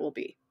results of that will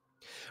be.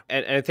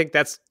 And I think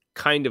that's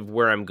kind of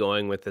where I'm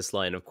going with this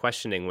line of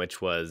questioning,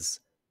 which was,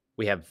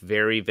 we have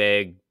very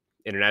vague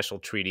international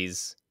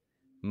treaties.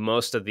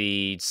 Most of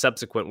the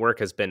subsequent work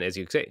has been, as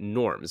you say,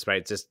 norms,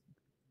 right? Just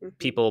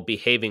people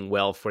behaving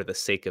well for the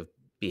sake of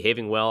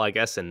behaving well, I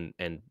guess, and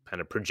kind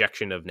of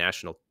projection of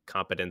national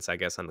competence, I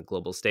guess, on the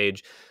global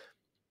stage.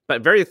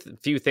 But very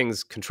few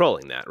things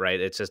controlling that, right?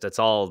 It's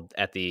all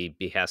at the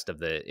behest of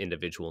the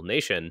individual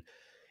nation.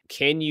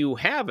 Can you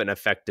have an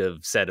effective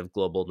set of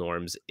global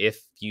norms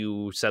if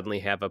you suddenly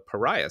have a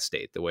pariah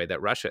state, the way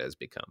that Russia has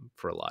become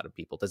for a lot of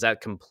people? Does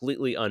that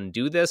completely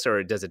undo this,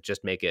 or does it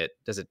just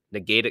does it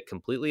negate it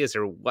completely? Is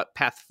there, what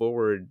path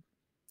forward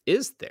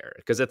is there?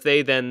 Because if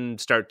they then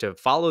start to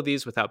follow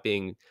these without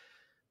being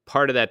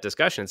part of that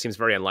discussion, it seems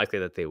very unlikely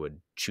that they would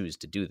choose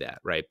to do that,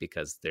 right?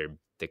 Because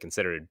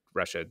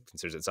Russia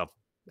considers itself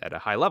at a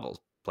high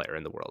level player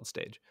in the world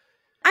stage.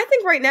 I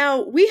think right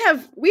now we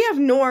have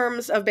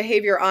norms of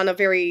behavior on a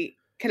very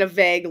kind of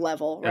vague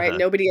level, right? Uh-huh.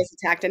 Nobody has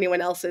attacked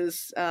anyone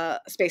else's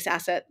space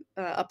asset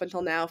up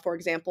until now, for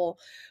example,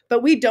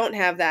 but we don't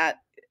have that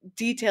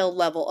detailed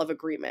level of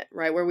agreement,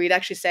 right? Where we'd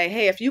actually say,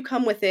 hey, if you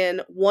come within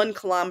 1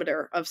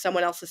 kilometer of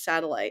someone else's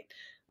satellite,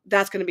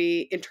 that's going to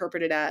be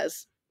interpreted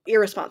as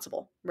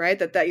irresponsible, right?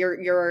 That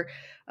your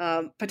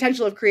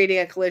potential of creating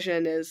a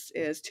collision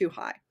is too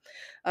high.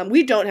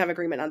 We don't have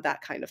agreement on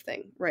that kind of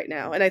thing right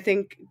now. And I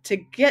think to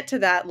get to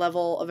that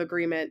level of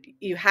agreement,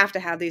 you have to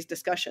have these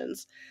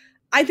discussions.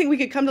 I think we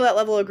could come to that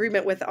level of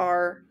agreement with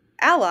our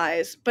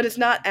allies, but it's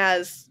not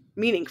as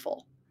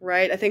meaningful,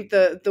 right? I think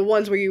the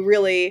ones where you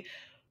really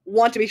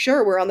want to be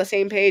sure we're on the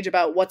same page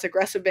about what's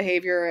aggressive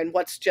behavior and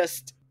what's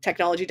just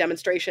technology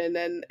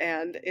demonstration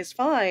and is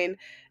fine,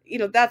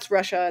 that's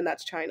Russia and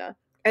that's China.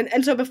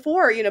 And so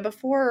before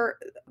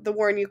the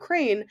war in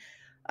Ukraine,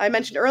 I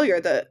mentioned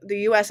earlier the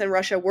U.S. and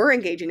Russia were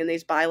engaging in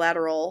these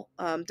bilateral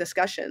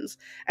discussions,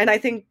 and I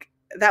think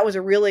that was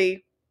a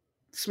really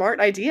smart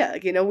idea.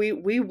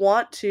 We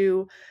want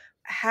to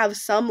have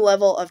some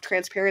level of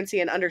transparency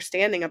and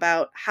understanding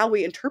about how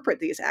we interpret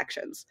these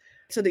actions,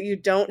 so that you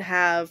don't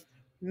have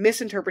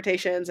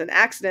misinterpretations and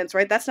accidents.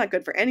 Right? That's not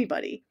good for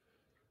anybody.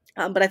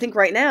 But I think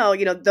right now,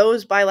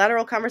 those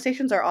bilateral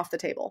conversations are off the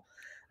table.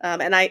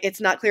 And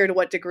it's not clear to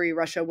what degree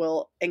Russia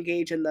will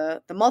engage in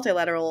the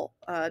multilateral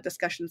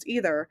discussions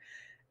either.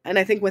 And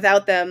I think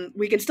without them,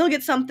 we can still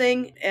get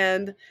something,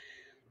 and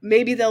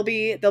maybe there'll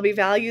be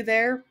value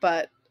there.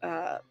 But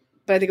I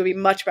think it would be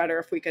much better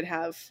if we could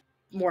have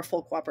more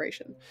full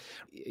cooperation.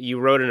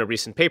 You wrote in a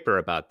recent paper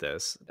about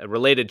this, a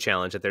related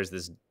challenge, that there's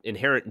this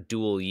inherent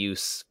dual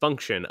use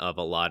function of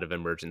a lot of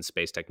emergent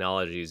space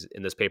technologies.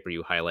 In this paper,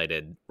 you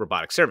highlighted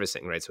robotic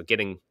servicing, right? So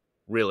getting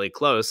really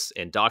close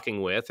and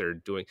docking with or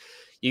doing,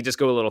 you just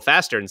go a little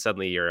faster and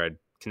suddenly you're a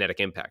kinetic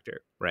impactor,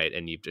 right?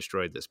 And you've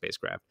destroyed the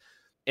spacecraft.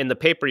 In the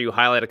paper, you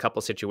highlight a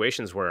couple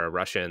situations where a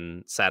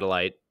Russian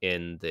satellite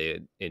in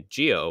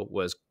GEO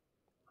was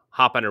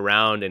hopping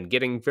around and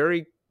getting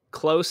very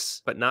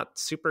close, but not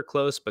super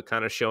close, but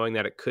kind of showing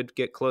that it could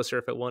get closer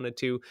if it wanted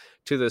to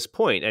this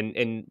point.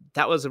 And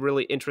that was a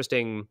really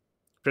interesting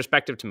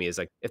perspective to me, is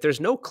like, if there's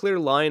no clear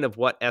line of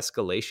what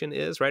escalation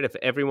is, right? If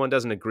everyone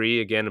doesn't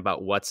agree again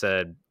about what's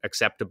a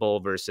acceptable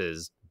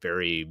versus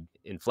very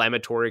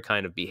inflammatory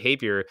kind of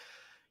behavior,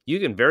 you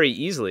can very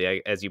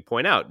easily, as you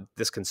point out,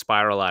 this can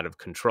spiral out of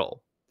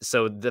control.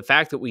 So the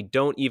fact that we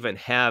don't even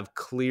have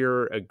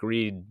clear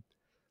agreed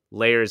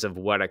layers of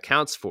what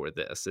accounts for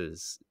this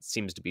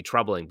seems to be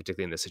troubling,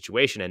 particularly in this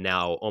situation, and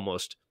now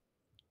almost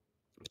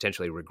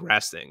potentially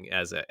regressing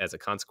as a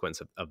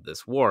consequence of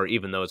this war,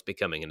 even though it's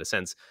becoming, in a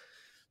sense,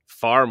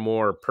 far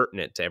more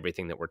pertinent to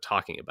everything that we're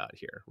talking about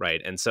here,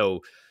 right? And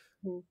so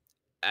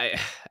I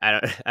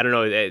don't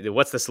know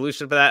what's the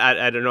solution for that.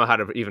 I don't know how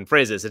to even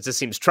phrase this. It just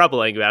seems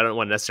troubling, but I don't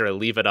want to necessarily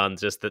leave it on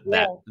just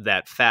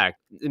that fact.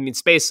 I mean,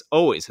 space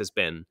always has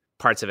been,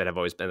 parts of it have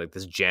always been like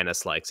this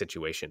Janus-like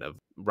situation of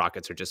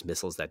rockets are just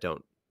missiles that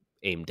don't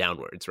aim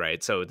downwards,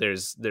 right? So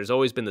there's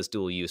always been this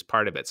dual use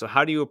part of it. So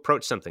how do you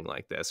approach something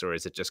like this, or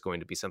is it just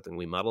going to be something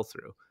we muddle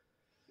through?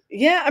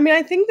 Yeah, I mean,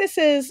 I think this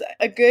is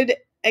a good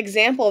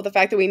example of the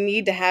fact that we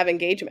need to have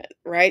engagement,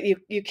 right?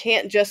 You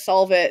can't just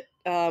solve it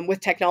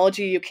with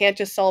technology. You can't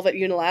just solve it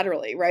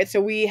unilaterally, right?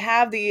 So we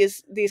have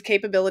these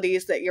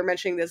capabilities that you're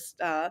mentioning, this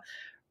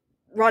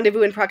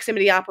rendezvous and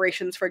proximity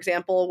operations, for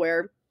example,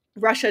 where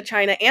Russia,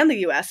 China, and the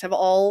U.S. have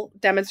all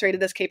demonstrated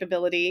this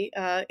capability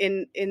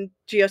in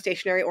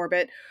geostationary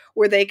orbit,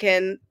 where they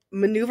can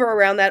maneuver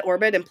around that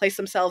orbit and place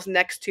themselves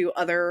next to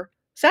other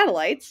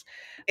satellites.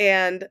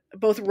 And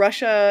both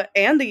Russia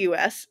and the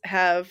U.S.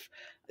 have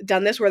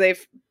done this, where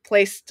they've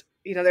placed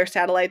their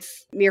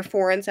satellites near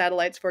foreign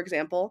satellites, for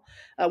example,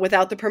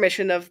 without the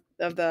permission of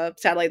the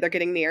satellite they're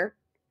getting near.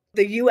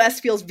 The U.S.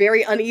 feels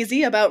very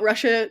uneasy about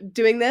Russia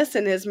doing this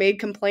and has made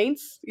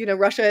complaints.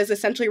 Russia has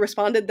essentially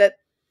responded that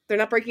they're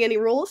not breaking any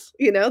rules.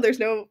 There's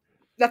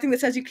nothing that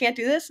says you can't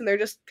do this, and they're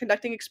just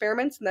conducting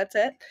experiments, and that's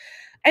it.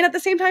 And at the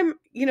same time,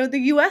 the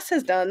U.S.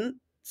 has done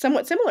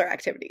somewhat similar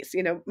activities,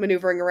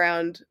 maneuvering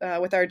around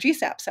with our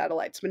GSAP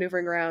satellites,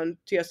 maneuvering around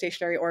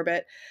geostationary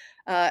orbit.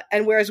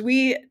 And whereas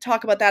we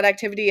talk about that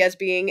activity as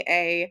being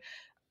a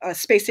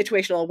space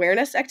situational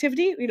awareness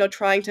activity,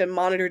 trying to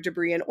monitor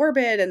debris in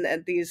orbit,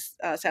 and these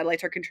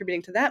satellites are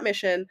contributing to that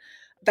mission,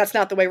 that's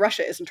not the way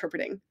Russia is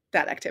interpreting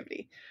that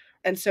activity.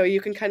 And so you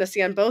can kind of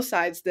see on both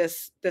sides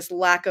this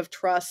lack of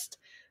trust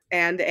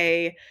and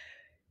a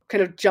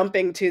kind of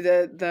jumping to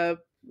the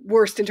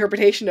worst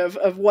interpretation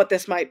of what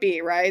this might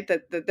be, right?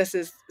 That this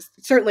is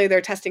certainly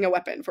they're testing a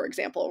weapon, for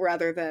example,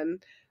 rather than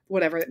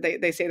whatever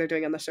they say they're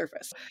doing on the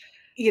surface.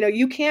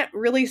 You can't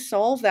really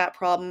solve that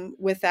problem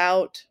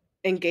without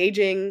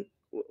engaging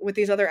with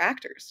these other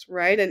actors,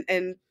 right?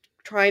 And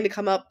trying to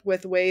come up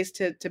with ways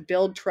to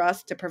build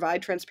trust, to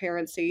provide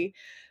transparency.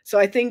 So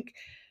I think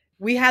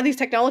we have these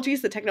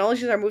technologies. The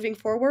technologies are moving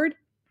forward.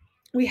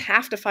 We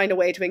have to find a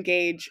way to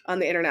engage on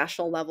the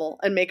international level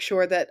and make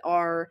sure that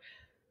our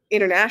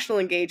international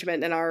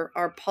engagement and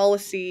our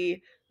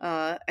policy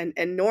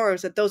and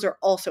norms, that those are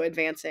also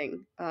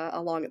advancing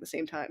along at the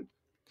same time.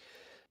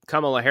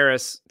 Kamala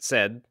Harris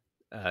said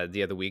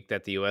the other week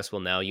that the U.S.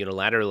 will now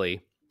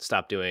unilaterally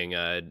stop doing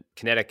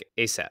kinetic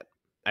ASAT.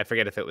 I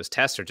forget if it was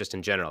tests or just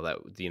in general that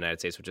the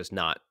United States would just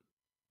not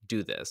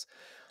do this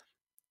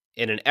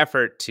in an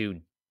effort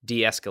to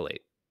de-escalate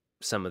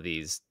some of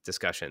these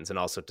discussions and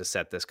also to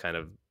set this kind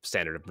of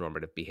standard of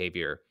normative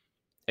behavior.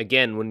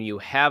 Again, when you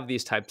have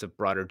these types of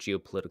broader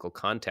geopolitical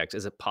context,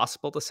 is it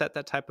possible to set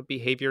that type of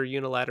behavior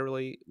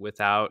unilaterally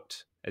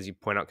without, as you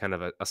point out, kind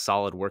of a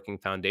solid working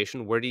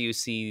foundation? Where do you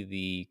see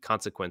the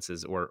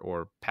consequences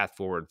or path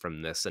forward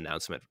from this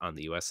announcement on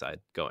the U.S. side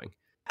going?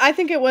 I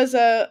think it was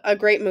a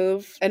great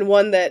move, and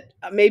one that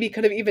maybe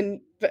could have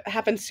even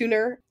happened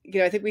sooner.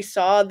 I think we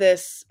saw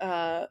this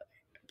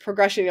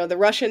progression. The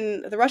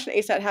Russian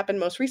ASAT happened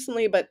most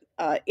recently, but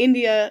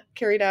India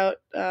carried out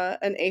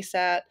an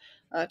ASAT.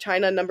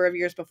 China a number of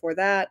years before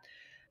that.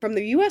 From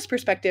the U.S.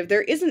 perspective,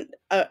 there isn't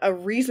a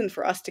reason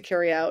for us to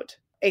carry out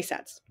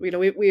ASATs.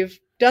 We've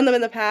done them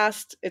in the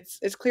past.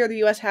 It's clear the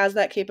U.S. has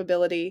that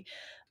capability.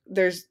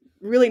 There's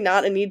really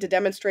not a need to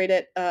demonstrate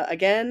it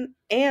again,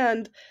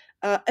 and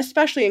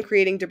especially in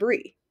creating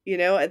debris.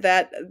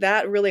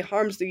 That really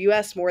harms the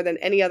U.S. more than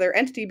any other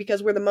entity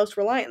because we're the most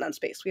reliant on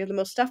space. We have the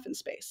most stuff in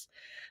space.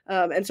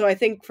 And so I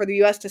think for the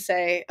U.S. to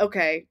say,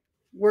 okay,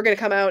 we're going to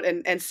come out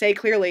and say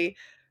clearly,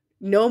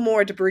 no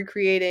more debris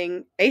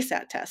creating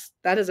ASAT tests.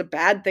 That is a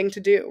bad thing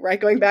to do,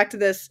 right? Going back to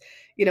this,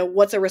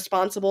 what's a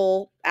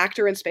responsible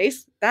actor in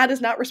space? That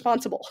is not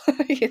responsible.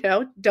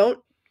 Don't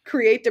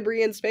create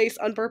debris in space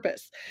on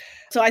purpose.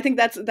 So I think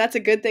that's a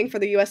good thing for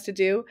the U.S. to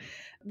do.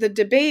 The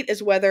debate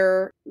is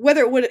whether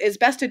it is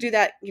best to do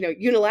that,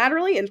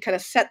 unilaterally and kind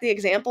of set the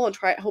example and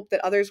hope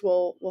that others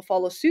will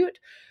follow suit,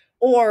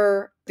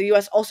 or the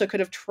U.S. also could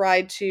have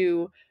tried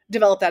to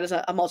develop that as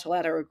a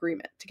multilateral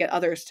agreement to get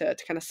others to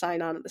kind of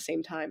sign on at the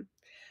same time.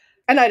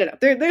 And I don't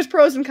know, there's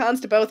pros and cons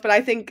to both, but I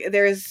think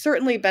there is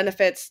certainly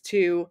benefits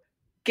to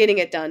getting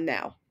it done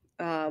now.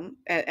 And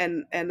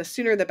the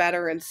sooner the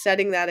better, and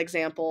setting that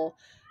example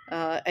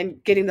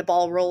and getting the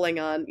ball rolling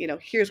on,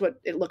 here's what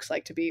it looks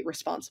like to be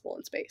responsible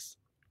in space.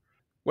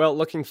 Well,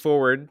 looking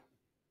forward,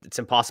 it's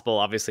impossible,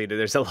 obviously,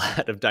 there's a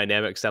lot of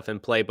dynamic stuff in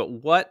play, but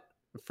what,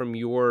 from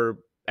your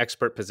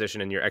expert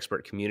position and your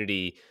expert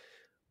community,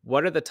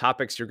 what are the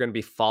topics you're going to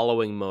be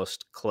following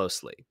most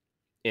closely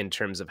in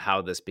terms of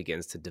how this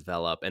begins to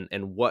develop?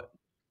 And what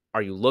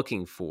are you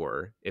looking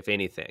for, if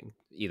anything,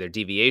 either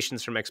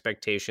deviations from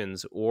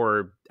expectations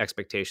or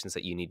expectations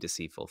that you need to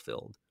see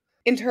fulfilled?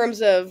 In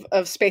terms of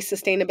space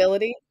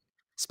sustainability?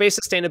 Space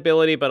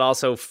sustainability, but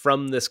also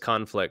from this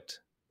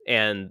conflict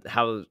and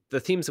how the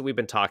themes that we've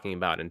been talking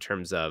about in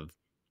terms of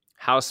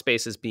how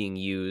space is being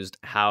used,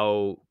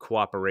 how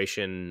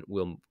cooperation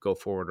will go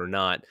forward or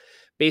not.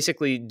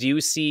 Basically, do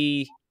you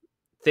see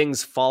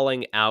things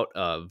falling out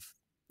of,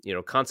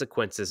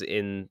 consequences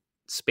in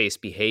space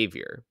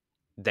behavior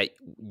that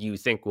you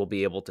think will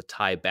be able to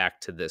tie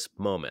back to this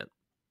moment?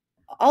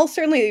 I'll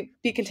certainly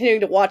be continuing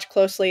to watch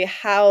closely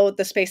how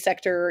the space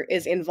sector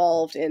is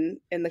involved in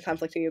the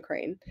conflict in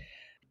Ukraine,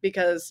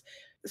 because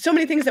so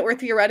many things that were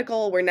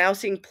theoretical, we're now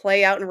seeing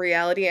play out in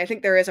reality. I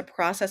think there is a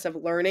process of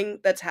learning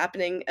that's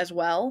happening as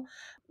well.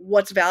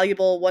 What's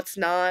valuable, what's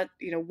not,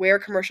 where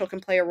commercial can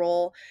play a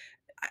role.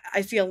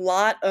 I see a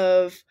lot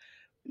of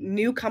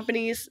new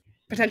companies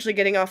potentially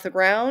getting off the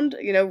ground,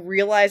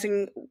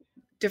 realizing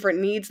different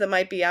needs that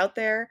might be out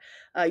there.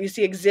 You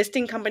see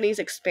existing companies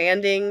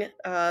expanding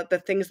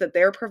the things that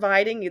they're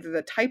providing, either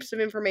the types of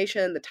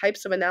information, the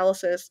types of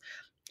analysis.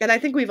 And I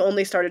think we've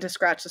only started to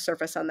scratch the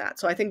surface on that.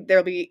 So I think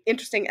there'll be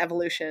interesting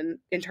evolution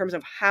in terms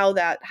of how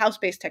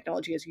space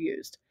technology is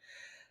used.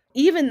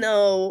 Even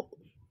though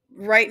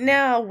right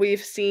now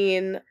we've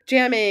seen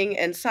jamming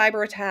and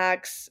cyber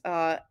attacks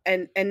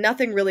and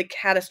nothing really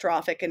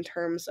catastrophic in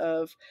terms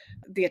of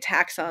the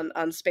attacks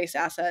on space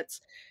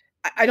assets,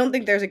 I don't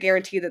think there's a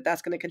guarantee that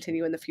that's going to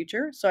continue in the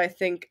future. So I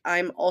think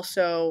I'm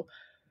also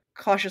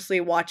cautiously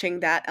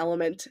watching that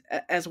element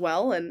as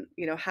well, and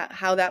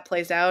how that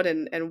plays out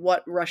and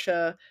what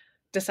Russia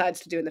decides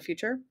to do in the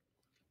future.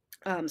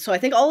 So I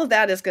think all of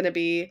that is going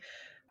to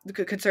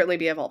could certainly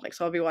be evolving.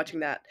 So I'll be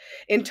watching that.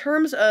 In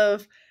terms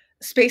of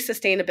space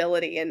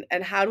sustainability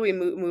and how do we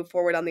move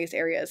forward on these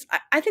areas,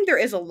 I think there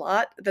is a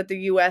lot that the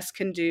U.S.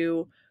 can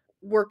do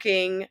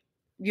working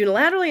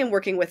unilaterally and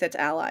working with its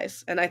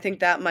allies. And I think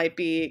that might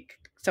be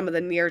some of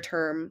the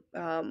near-term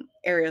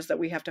areas that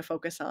we have to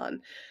focus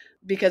on,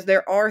 because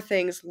there are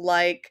things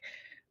like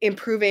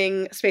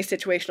improving space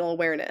situational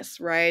awareness,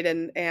 right?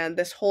 And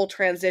this whole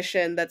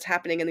transition that's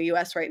happening in the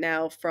US right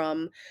now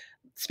from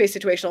space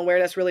situational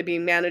awareness really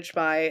being managed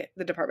by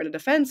the Department of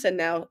Defense and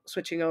now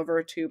switching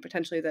over to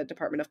potentially the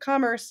Department of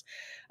Commerce,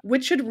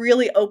 which should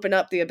really open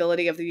up the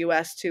ability of the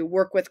U.S. to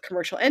work with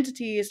commercial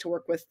entities, to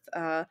work with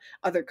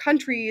other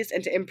countries,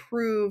 and to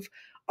improve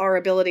our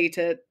ability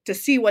to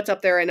see what's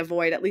up there and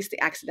avoid at least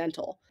the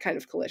accidental kind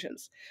of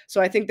collisions.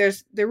 So I think there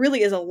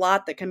really is a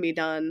lot that can be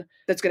done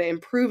that's going to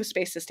improve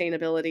space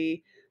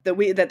sustainability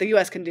that the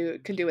U.S. can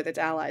do with its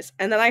allies.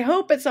 And then I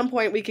hope at some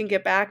point we can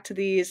get back to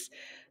these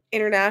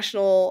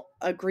international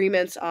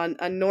agreements on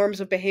norms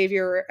of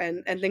behavior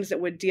and things that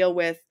would deal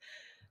with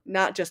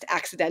not just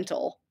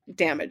accidental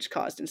damage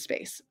caused in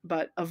space,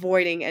 but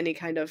avoiding any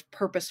kind of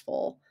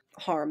purposeful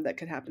harm that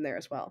could happen there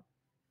as well.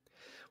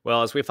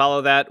 Well, as we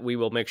follow that, we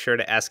will make sure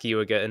to ask you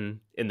again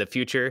in the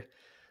future.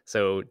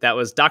 So that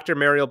was Dr.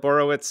 Mariel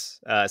Borowitz,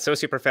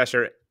 Associate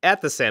Professor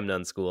at the Sam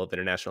Nunn School of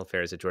International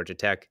Affairs at Georgia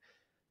Tech.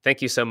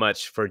 Thank you so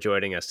much for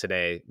joining us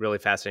today. Really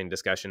fascinating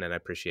discussion, and I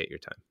appreciate your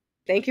time.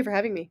 Thank you for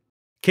having me.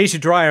 Casey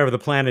Dreyer of the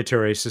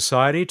Planetary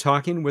Society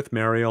talking with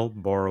Mariel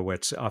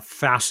Borowitz. A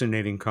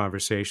fascinating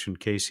conversation,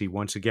 Casey.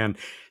 Once again,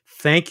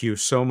 thank you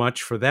so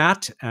much for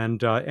that.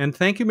 And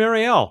thank you,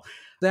 Mariel.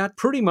 That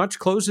pretty much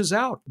closes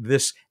out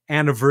this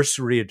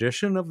anniversary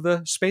edition of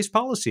the Space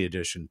Policy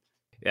Edition.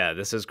 Yeah,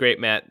 this is great,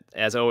 Matt.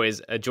 As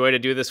always, a joy to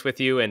do this with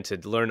you and to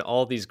learn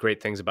all these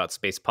great things about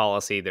space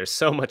policy. There's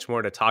so much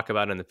more to talk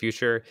about in the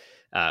future.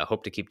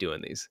 Hope to keep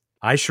doing these.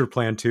 I sure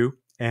plan to.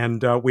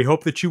 And we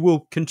hope that you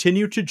will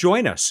continue to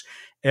join us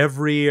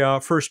every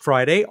first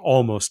Friday,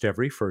 almost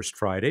every first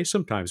Friday.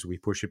 Sometimes we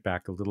push it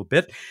back a little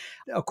bit.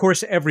 Of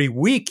course, every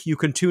week you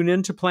can tune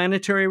in to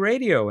Planetary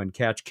Radio and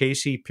catch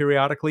Casey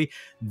periodically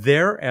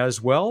there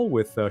as well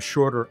with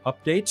shorter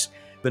updates.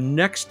 The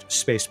next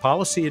Space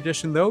Policy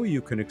Edition, though,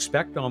 you can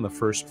expect on the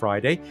first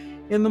Friday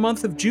in the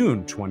month of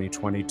June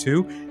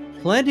 2022.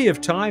 Plenty of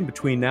time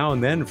between now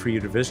and then for you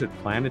to visit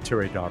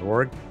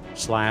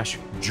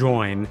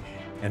planetary.org/join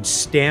and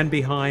stand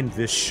behind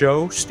this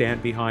show,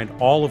 stand behind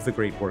all of the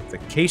great work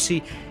that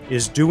Casey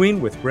is doing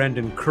with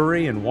Brendan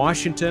Curry in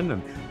Washington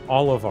and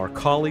all of our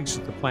colleagues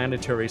at the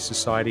Planetary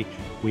Society.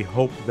 We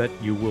hope that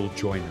you will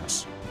join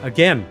us.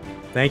 Again,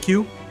 thank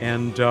you,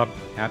 and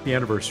happy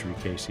anniversary,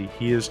 Casey.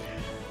 He is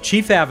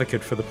Chief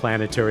Advocate for the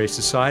Planetary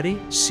Society,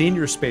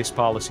 Senior Space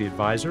Policy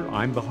Advisor.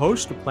 I'm the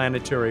host of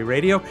Planetary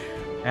Radio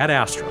at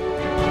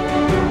Astro.